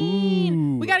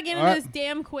Halloween. Ooh. We got to get into All right. this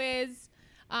damn quiz.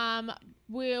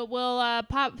 We'll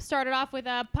start it off with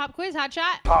a pop quiz, hot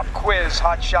shot. Pop quiz,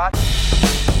 hot shot.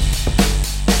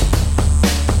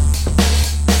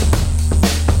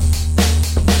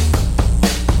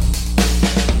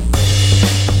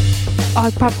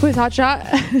 Pop quiz, hot shot.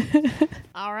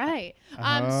 All right. So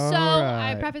All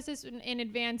I right. preface this in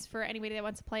advance for anybody that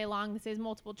wants to play along. This is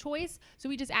multiple choice. So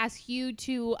we just ask you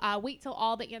to wait till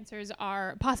all the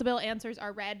possible answers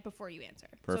are read before you answer.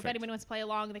 So if Perfect. anybody wants to play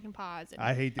along, they can pause. And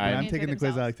I hate when I I'm answer taking the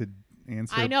quiz. I like themselves. to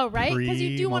answer. I know, right? Because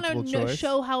you do want to multiple choice.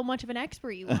 show how much of an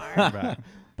expert you are. Right.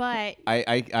 But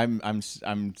I'm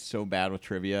so bad with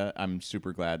trivia. I'm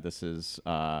super glad this is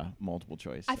multiple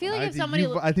choice. I feel like if think somebody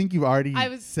I think you've already I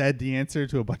was- said the answer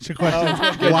to a bunch of questions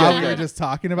good, while good, we were good. just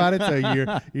talking about it, so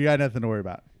you got nothing to worry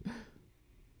about.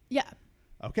 yeah.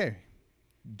 Okay,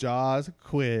 Jaws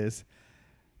quiz,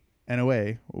 and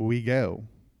away we go.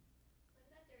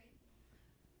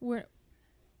 We're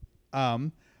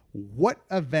What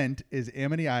event is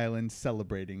Amity Island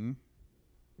celebrating?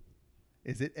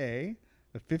 Is it A,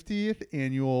 the 50th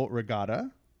annual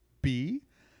regatta, B,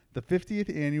 the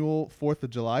 50th annual 4th of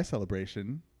July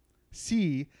celebration,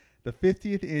 C, the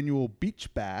 50th annual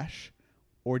beach bash,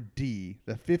 or D,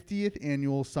 the 50th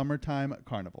annual summertime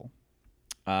carnival?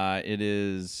 It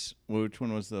is. Which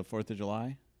one was the 4th of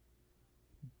July?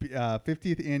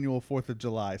 50th annual 4th of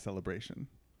July celebration.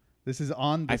 This is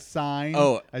on the sign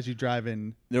as you drive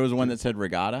in. There was one that said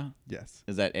regatta. Yes.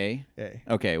 Is that A? A.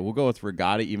 Okay, we'll go with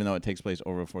regatta, even though it takes place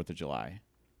over 4th of July.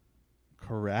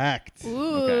 Correct.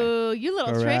 ooh, you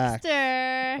little Correct.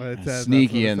 trickster. Well, it says Sneaky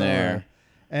that's what in it's there. for.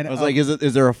 And I was like,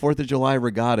 is there a 4th of July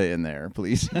regatta in there,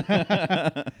 please?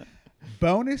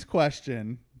 bonus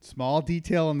question, small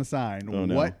detail on the sign. Oh,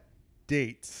 no. What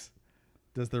dates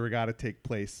does the regatta take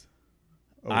place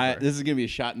over? This is going to be a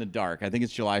shot in the dark. I think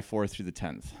it's July 4th through the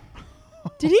 10th.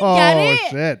 Did he get it? Oh,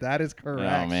 shit. That is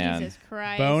correct. Oh, man. Jesus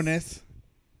Christ. Bonus.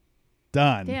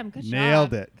 Done. Damn, good job.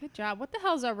 Nailed it. Good job. What the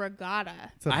hell's a regatta?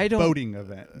 It's a I don't- boating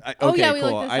event. Oh, Okay, yeah, we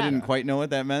cool. looked this I up. didn't quite know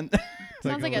what that meant.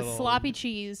 Sounds like a a little- sloppy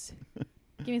cheese.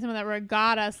 Give me some of that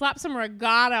regatta. Slap some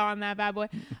regatta on that bad boy.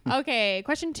 Okay,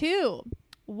 question 2.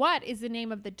 What is the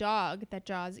name of the dog that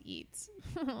Jaws eats?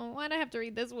 Why'd I have to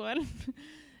read this one?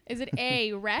 Is it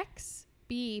A, Rex,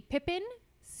 B, Pippin,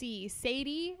 C,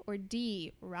 Sadie, or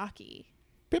D, Rocky?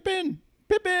 Pippin.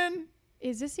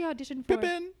 Is this the audition for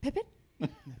Pippin. Pippin?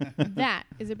 That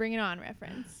is a Bring It On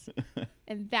reference.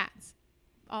 And that's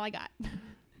all I got.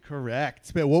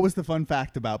 Correct. But what was the fun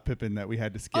fact about Pippin that we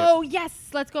had to skip? Oh, yes.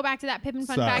 Let's go back to that Pippin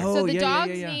fun So- fact. Oh, So the yeah, yeah,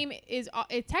 dog's yeah, yeah. name is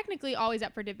technically always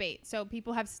up for debate. So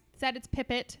people have said it's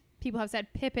Pippet. People have said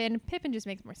Pippin. Pippin just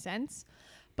makes more sense.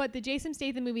 But the Jason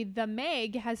Statham movie The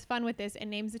Meg has fun with this and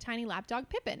names the tiny lapdog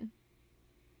Pippin.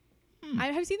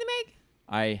 Have you seen The Meg?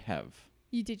 I have.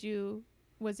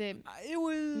 Was it It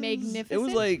was Magnificent? It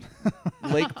was like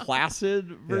Lake Placid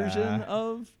version Yeah.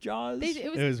 of Jaws. it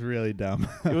was It was really dumb.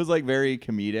 It was like very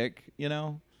comedic, you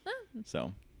know.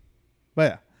 So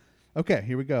But yeah. Okay,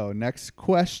 here we go. Next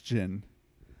question.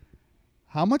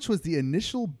 How much was the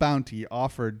initial bounty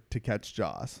offered to catch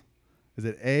Jaws? Is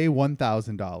it A,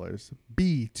 $1,000,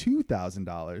 B,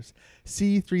 $2,000,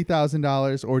 C,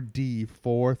 $3,000, or D,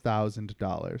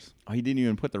 $4,000? oh, he didn't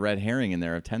even put the red herring in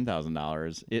there of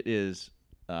 $10,000. It is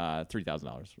 $3,000,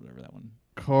 whatever that one.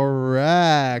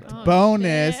 Correct. Oh,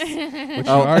 Bonus, shit. which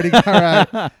you already got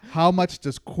right. How much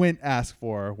does Quint ask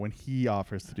for when he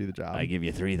offers to do the job? I give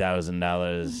you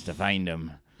 $3,000 to find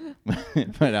him,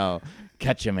 but I'll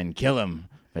catch him and kill him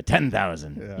for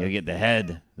 $10,000. Yeah. You'll get the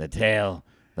head, the tail,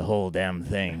 the whole damn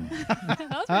thing.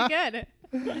 That was pretty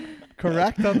good.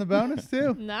 Correct on the bonus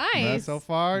too. Nice. So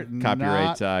far,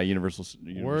 Copyright not Universal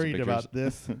worried Pictures. about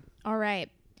this. All right.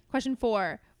 Question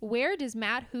 4. Where does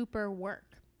Matt Hooper work?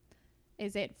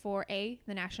 Is it for A,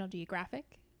 the National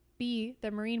Geographic, B,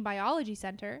 the Marine Biology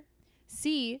Center,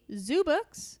 C, Zoo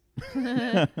Books?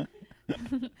 Cute.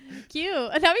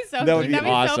 That'd be so That cute. would be That'd be so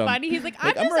awesome. funny. He's like,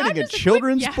 I'm I'm writing a just quick-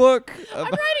 children's yeah. book. I'm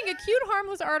writing a cute,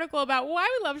 harmless article about why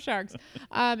we love sharks.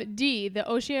 D, the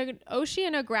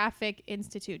Oceanographic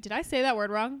Institute. Did I say that word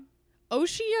wrong?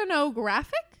 Oceanographic?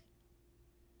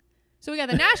 So we got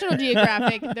the National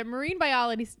Geographic, the Marine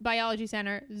Biology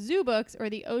Center, Zoo Books, or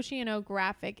the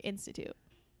Oceanographic Institute.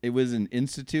 It was an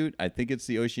institute. I think it's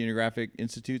the Oceanographic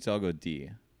Institute, so I'll go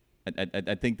D.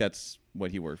 I think that's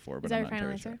what he worked for, but that I'm your not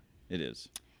final entirely answer? sure. It is.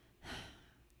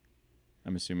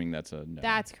 I'm assuming that's a no.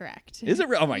 That's correct. Is it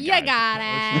real? Oh my You god.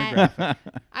 got it.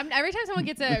 Every time someone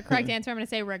gets a correct answer, I'm going to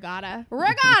say regatta.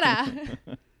 Regatta.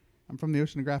 I'm from the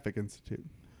Oceanographic Institute.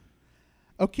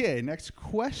 Okay, next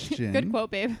question. Good quote,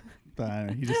 babe.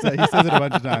 He says it a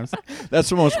bunch of times. That's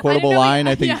the most quotable know line,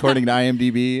 I think, yeah. according to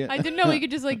IMDb. I didn't know we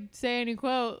could just like say any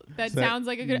quote that sounds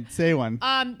like a good. Say one.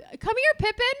 Come here,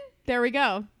 Pippin. There we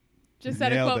go. Just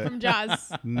said a Nailed quote it. from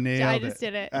Jaws. Nailed I it. just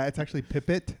did it. It's actually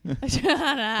Pippet. Shut up.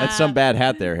 That's some bad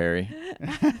hat there, Harry.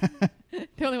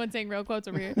 The only one saying real quotes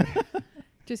over here.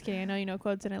 Just kidding. I know you know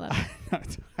quotes and I love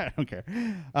it. I don't care.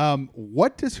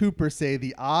 What does Hooper say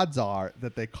the odds are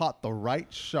that they caught the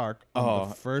right shark on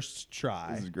the first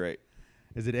try? This is great.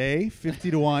 Is it A,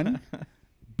 50 to 1,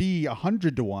 B,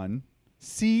 100 to 1,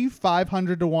 C,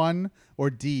 500 to 1, or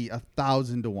D,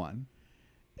 1,000 to 1?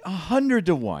 100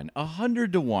 to 1.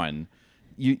 100 to 1.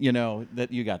 You know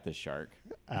that you got this shark.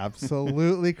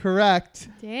 Absolutely correct.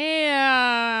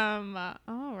 Damn.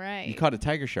 All right. You caught a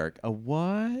tiger shark. A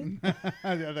what?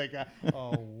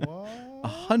 Oh, what?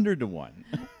 100 to 1.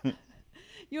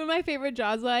 You know, my favorite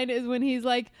Jaws line is when he's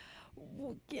like,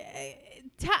 regatta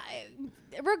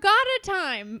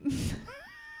time.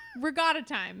 Regatta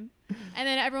time. And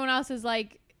then everyone else is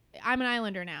like, I'm an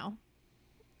islander now.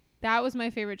 That was my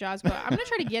favorite Jaws quote. I'm going to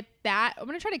try to get that. I'm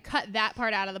going to try to cut that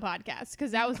part out of the podcast because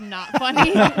that was not funny.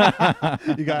 You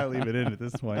got to leave it in at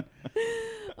this point.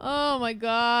 Oh, my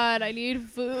God. I need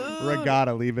food.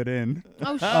 Regatta, leave it in.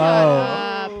 Oh, shut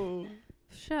up.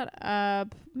 Shut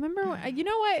up. Remember, you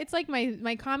know what? It's like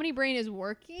my comedy brain is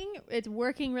working. It's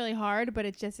working really hard, but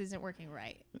it just isn't working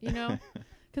right. You know?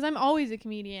 Because I'm always a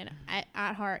comedian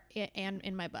at heart and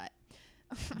in my butt.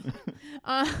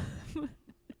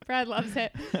 Brad loves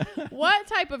it. What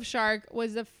type of shark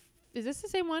was is this the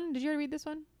same one? Did you already read this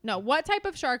one? No. What type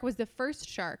of shark was the first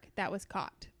shark that was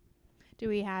caught? Do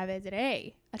we have, is it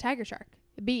A, a tiger shark,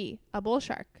 B, a bull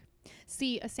shark,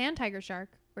 C, a sand tiger shark,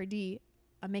 or D,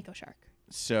 a mako shark?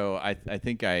 So I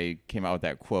think I came out with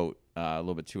that quote a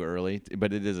little bit too early,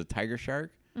 but it is a tiger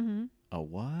shark. Mm-hmm. A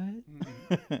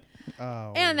what?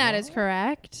 And that is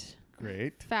correct.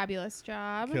 Great. Fabulous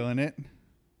job. Killing it.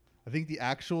 I think the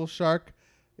actual shark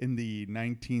in the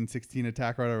 1916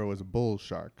 attack or whatever was a bull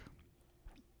shark.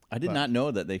 I did not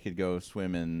know that they could go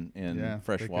swim in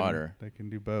fresh water. They can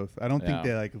do both. I don't think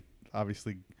they like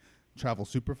obviously travel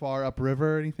super far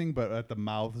upriver or anything, but at the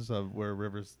mouths of where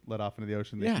rivers let off into the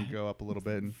ocean, they can go up a little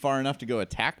bit. And far enough to go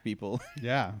attack people.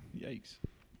 Yeah. Yikes.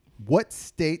 What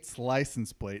state's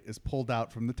license plate is pulled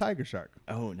out from the tiger shark?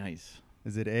 Oh, nice.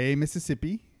 Is it A,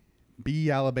 Mississippi, B,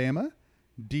 Alabama,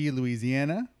 D,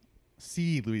 Louisiana,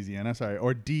 C, Louisiana,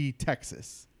 or D,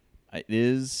 Texas? It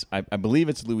is, I believe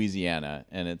it's Louisiana,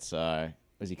 and it's, what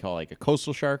does he call, like a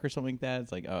coastal shark or something like that?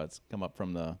 It's like, it's come up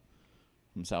from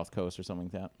South Coast or something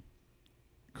like that.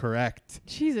 Correct.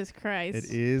 Jesus Christ. It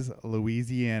is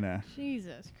Louisiana.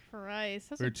 Jesus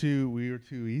Christ. We were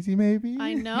too easy, maybe?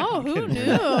 I know. Who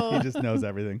knew? He just knows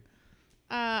everything.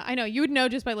 I know. You would know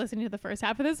just by listening to the first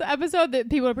half of this episode that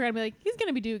people are going to be like, he's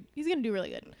going to do really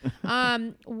good. How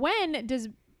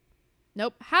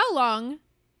long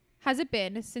has it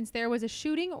been since there was a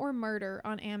shooting or murder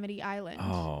on Amity Island?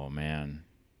 Oh, man.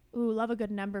 Ooh, love a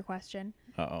good number question.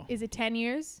 Uh-oh. Is it 10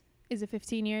 years? Is it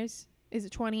 15 years? Is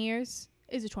it 20 years?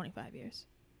 Is it 25 years?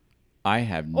 I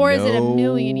have or is it a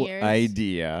million years?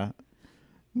 Idea.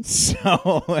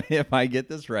 So if I get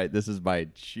this right, this is by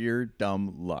sheer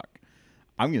dumb luck.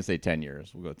 I'm going to say 10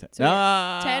 years. We'll go 10. So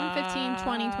 10, 15,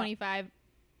 20, 25,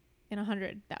 and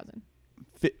 100,000.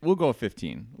 We'll go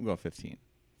 15.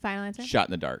 Final answer? Shot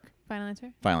in the dark. Final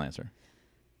answer? Final answer.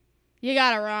 You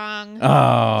got it wrong.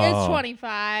 Oh. It's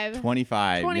 25.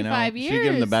 25. 25 years. Should give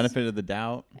him the years. benefit of the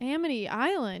doubt. Amity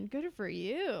Island. Good for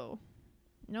you.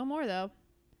 No more, though.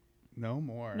 No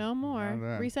more. No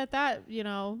more. Reset that. You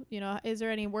know, is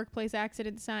there any workplace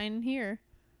accident sign here?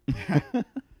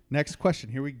 Next question.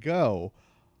 Here we go.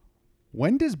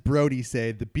 When does Brody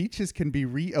say the beaches can be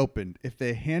reopened if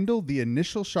they handle the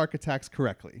initial shark attacks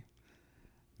correctly?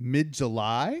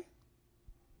 Mid-July,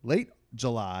 late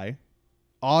July,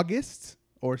 August,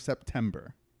 or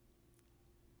September?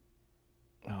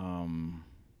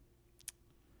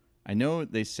 I know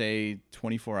they say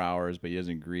 24 hours, but he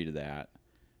doesn't agree to that.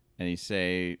 And he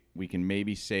say we can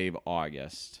maybe save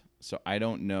August. So I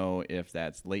don't know if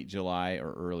that's late July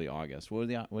or early August. What are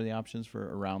the options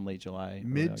for around late July?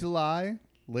 Mid-July,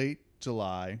 late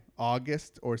July,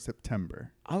 August, or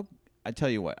September? I tell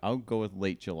you what, I'll go with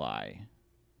late July,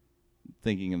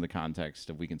 thinking in the context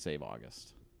of we can save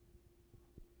August.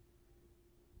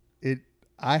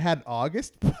 I had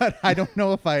August, but I don't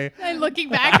know if I... And looking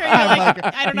back,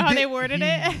 I don't know how they worded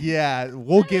it. Yeah,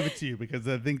 we'll give it to you because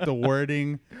I think the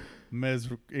wording is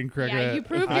incorrect. Yeah, you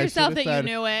proved yourself that you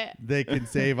knew it. They can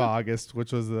save August,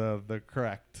 which was the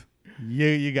correct.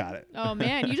 You got it. Oh,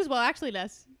 man. You just actually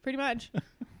us, pretty much.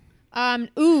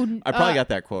 Ooh. I probably got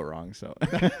that quote wrong, so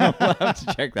I'll have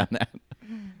to check on that.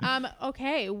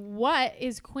 Okay. What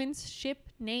is Quint's ship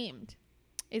named?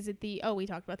 Is it the? Oh, we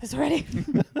talked about this already.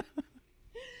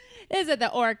 Is it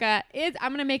the Orca?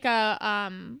 I'm gonna make a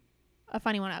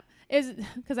funny one up. Is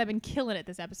because I've been killing it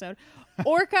this episode.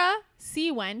 Orca,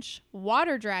 Sea Wench,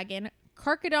 Water Dragon,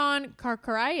 Carcadon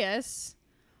Carcarius,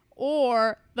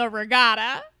 or the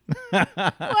Regatta?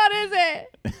 What is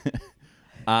it?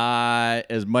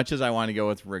 As much as I want to go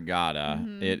with Regatta,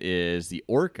 it is the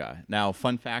Orca. Now,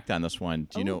 fun fact on this one.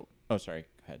 Do you know? Oh, sorry. Go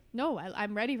ahead. No,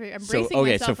 I'm ready for. I'm bracing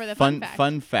myself for the fun fact.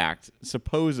 Fun fact.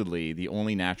 Supposedly, the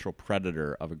only natural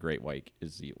predator of a great white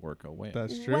is the orca whale.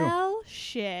 That's true. Well,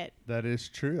 shit. That is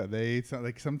true. They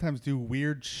sometimes do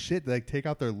weird shit, like take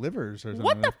out their livers or something.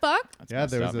 What the fuck? That's Yeah,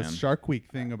 messed there was up, a man. Shark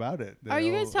Week thing about it. Are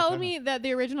you guys telling me that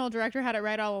the original director had it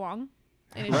right all along?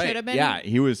 And it should have been Yeah,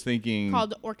 he was thinking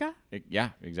called Orca?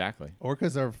 Yeah, exactly.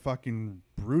 Orcas are fucking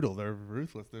brutal. They're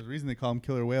ruthless. There's a reason they call them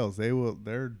killer whales.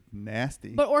 They're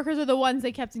nasty. But orcas are the ones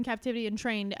they kept in captivity and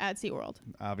trained at SeaWorld.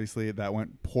 Obviously, that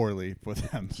went poorly for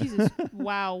them. Jesus.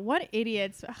 Wow. What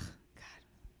idiots. Ugh.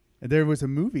 And there was a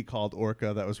movie called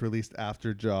Orca that was released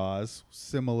after Jaws,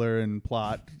 similar in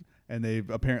plot, and they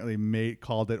apparently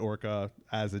called it Orca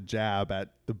as a jab at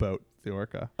the boat, the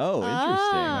Orca. Oh, interesting.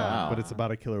 Ah. Wow. But it's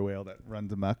about a killer whale that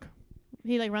runs amok.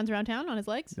 He like runs around town on his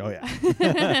legs? Oh, yeah.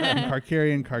 And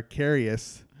Carcarian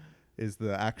Carcarius is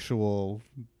the actual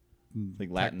Like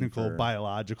Latin technical for-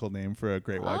 biological name for a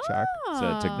great white shark.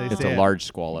 So Oh. it's say a it.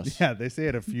 large squalus. Yeah, they say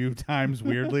it a few times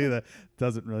weirdly that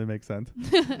doesn't really make sense.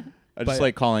 I just But-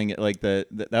 like calling it like that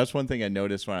was one thing I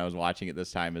noticed when I was watching it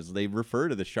this time is they refer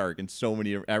to the shark in so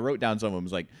many. I wrote down some of them. It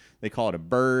was like they call it a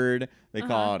bird, they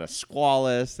call it a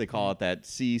squalus, they call it that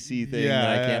sea thing Yeah, that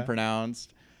I yeah. can't pronounce.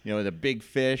 You know, the big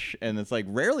fish, and it's like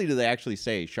rarely do they actually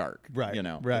say shark. Right, You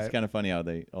know, right. it's kind of funny how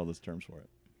they all those terms for it.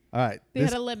 All right. They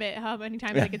had a limit how many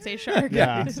times they could say shark.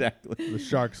 Yeah. Exactly. The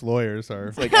shark's lawyers are.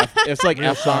 It's like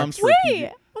F bombs for Wait. PG.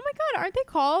 Oh my God. Aren't they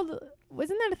called?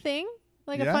 Wasn't that a thing?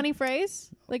 Like a Yeah. funny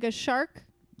phrase? Like a shark?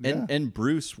 Yeah. And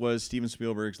Bruce was Steven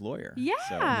Spielberg's lawyer. Yeah.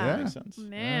 So that makes Yeah. sense.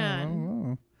 Man.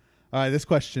 Oh. All right. This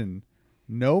question,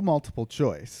 no multiple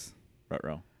choice.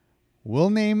 Ruh-roh.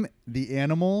 We'll name the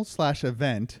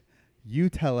animal/event. You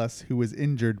tell us who was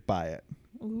injured by it.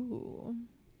 Ooh.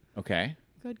 Okay.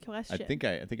 Good question. I think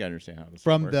I understand how this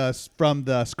From works.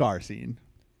 the scar scene.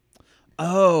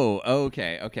 Oh,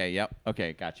 okay, yep.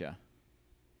 Okay, gotcha.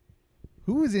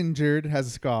 Who was injured has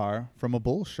a scar from a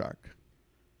bull shark?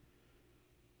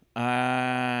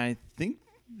 I think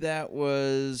that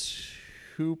was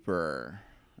Hooper.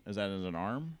 Is that as an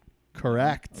arm?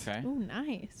 Correct. Okay. Ooh,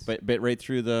 nice. But right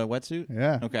through the wetsuit?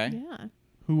 Yeah. Okay. Yeah.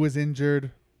 Who was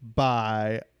injured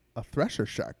by a thresher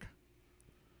shark?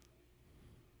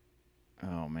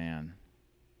 Oh man.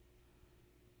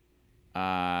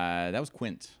 That was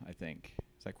Quint, I think.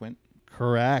 Is that Quint?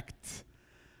 Correct.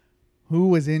 Who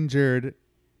was injured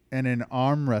in an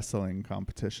arm wrestling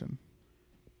competition?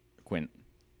 Quint.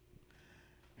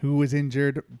 Who was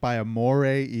injured by a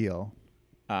moray eel?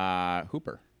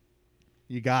 Hooper.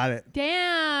 You got it.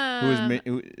 Damn.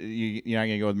 You're not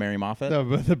gonna go with Mary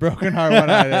Moffat? The broken heart one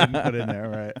I didn't put in there,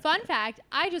 right? Fun fact,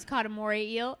 I just caught a moray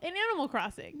eel in Animal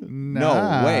Crossing.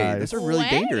 No way. Those are really Way.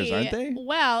 dangerous, aren't they?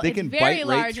 Well, They it's can very bite right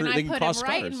large, through- and they I can put cause him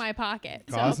right scars. in my pocket.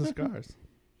 Causes So, scars.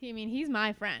 he's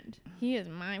my friend. He is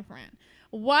my friend.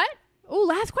 What? Oh,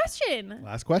 last question.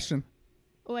 Last question.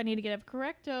 Oh, I need to get a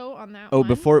correcto on that Oh, one.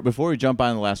 before we jump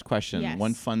on the last question, Yes.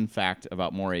 one fun fact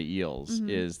about moray eels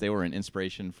is they were an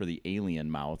inspiration for the alien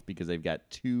mouth because they've got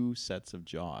two sets of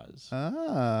jaws.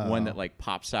 Oh. One that like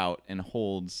pops out and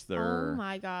holds their Oh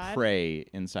my God. prey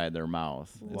inside their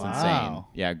mouth. It's insane. Wow.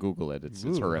 Yeah, Google it. It's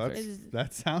Ooh, horrific. that's- Is-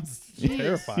 That sounds Jeez.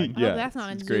 terrifying. I Yeah, hope that's not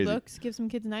in it's Zoo crazy. Books. Give some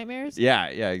kids nightmares. Yeah,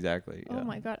 exactly. Oh yeah.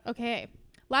 my God. Okay.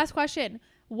 Last question.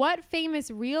 What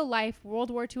famous real life World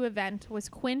War II event was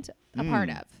Quint a part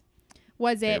of?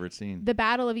 Was it Favorite scene. the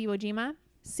Battle of Iwo Jima,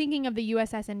 sinking of the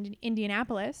USS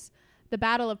Indianapolis, the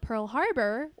Battle of Pearl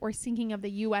Harbor, or sinking of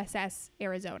the USS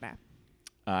Arizona?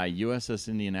 USS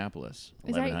Indianapolis.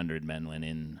 Is that- 1,100 men went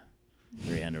in,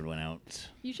 300 went out.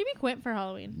 You should be Quint for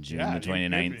Halloween. June Yeah, the you could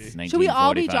 29th, be. 1945. Should we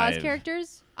all be Jaws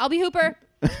characters? I'll be Hooper.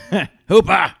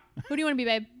 Hoopa! Who do you want to be,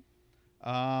 babe?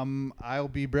 I'll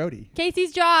be Brody.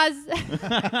 Casey's Jaws.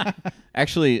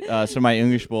 Actually, so my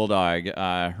English bulldog,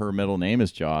 her middle name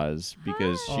is Jaws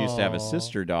because she used to have a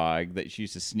sister dog that she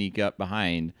used to sneak up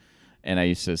behind, and I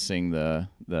used to sing the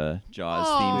Jaws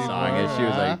theme song, and she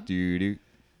was like, doo doo.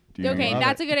 Okay, Love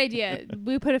that's a good idea.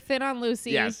 We put a fin on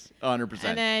Lucy. Yes, 100%.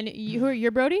 And then you're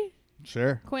Brody,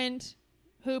 Sure. Quint,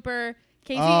 Hooper,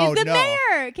 Casey Oh, is the no.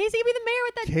 mayor. Casey can be the mayor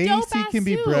with that dope Casey ass can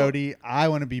be suit. Brody. I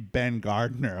want to be Ben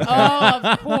Gardner. Oh,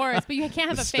 of course. But you can't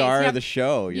have The a face. star You of have- the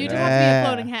show. You You just know? have to be a Yeah.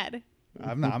 floating head.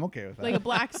 I'm okay with that. Like a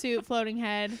black suit, floating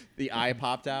head. The eye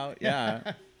popped out.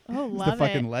 Yeah. Oh, He's love the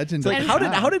fucking it. legend. It's like of how the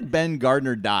town. did Ben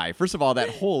Gardner die? First of all, that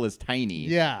hole is tiny.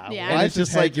 Yeah. Yeah. why And is it's his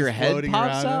just like your just head floating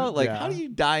pops around him? out. Like, Yeah. how do you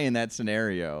die in that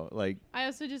scenario? Like, I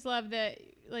also just love that,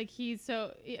 like, he's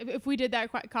so. If we did that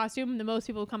costume, the most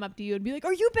people would come up to you and be like,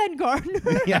 "Are you Ben Gardner?"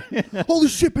 Yeah. Holy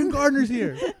shit, Ben Gardner's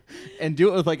here. and do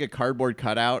it with like a cardboard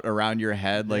cutout around your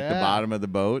head, like the Yeah. bottom of the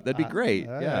boat. That'd be great.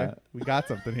 Yeah. We got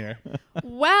something here.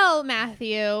 Well,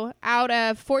 Matthew, out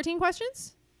of 14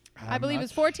 questions, I I'm believe not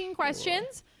it's 14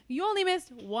 questions. You only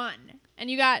missed one,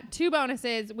 and you got 2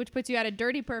 bonuses, which puts you at a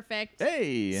dirty perfect.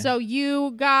 Hey. So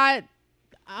you got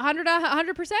 100%.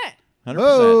 100%.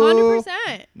 Whoa.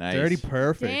 100%. Nice. Dirty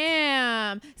perfect.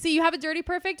 Damn. See, you have a dirty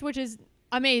perfect, which is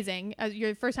amazing as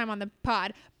your first time on the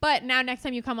pod. But now next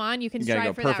time you come on, you can You gotta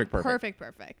strive go for perfect, that perfect.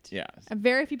 perfect. Yeah. And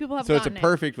very few people have So it's a gotten it.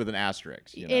 perfect with an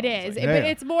asterisk. You know? It It's is. like- But Yeah.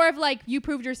 it's more of like you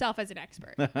proved yourself as an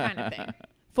expert kind of thing.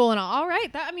 Full and all. All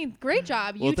right. Great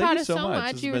job. Well, You thank taught you us so so much.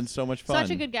 much. This You has were been so much fun.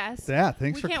 such a good guest. Yeah,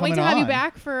 thanks we for can't coming wait to have you on.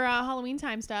 back for Halloween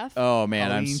time stuff. Oh man, I'm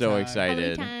Halloween so time.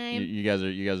 excited. Halloween time. You guys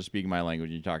are speaking my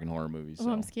language. You're talking horror movies. Oh,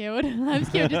 So. I'm scared. I'm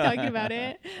scared just talking about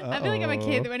it. I feel like I'm a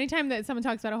kid. Uh-oh. Anytime that someone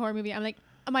talks about a horror movie, I'm like,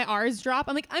 my R's drop.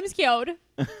 I'm like, I'm scared.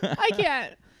 I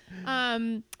can't.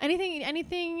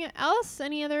 Anything else?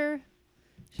 Any other?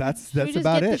 That's Should we just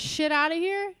about get the it. shit out of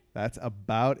here? That's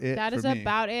about it. That is for me.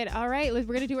 about it. All right, we're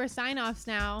gonna do our sign-offs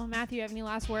now. Matthew, you have any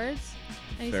last words?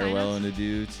 Any Farewell sign-offs? and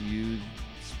adieu to you,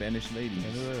 Spanish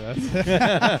ladies.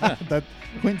 That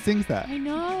Quint sings that. I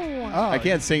know. Oh, I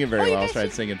can't sing it Oh, very you well. I'll guys try to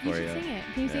should- sing it for should you. Sing it.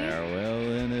 Can you sing it?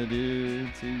 Farewell and adieu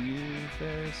to you,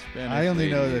 fair Spanish I only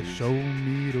know that ladies. show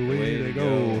me the way to go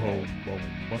home. Boom,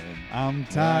 boom. I'm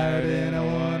tired and I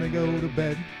want to go to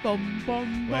bed. Bum,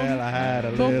 bum, Well, bum. I had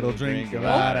a Bum. little drink Bum.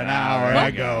 about an hour Bum.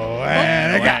 ago,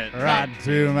 and it got Bum. right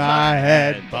to my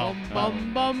head. Bum,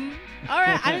 bum, bum. All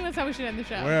right, I think that's how we should end the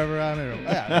show. Wherever I'm in.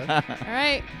 Yeah. All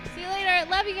right, see you later.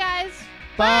 Love you guys.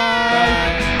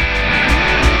 Bye.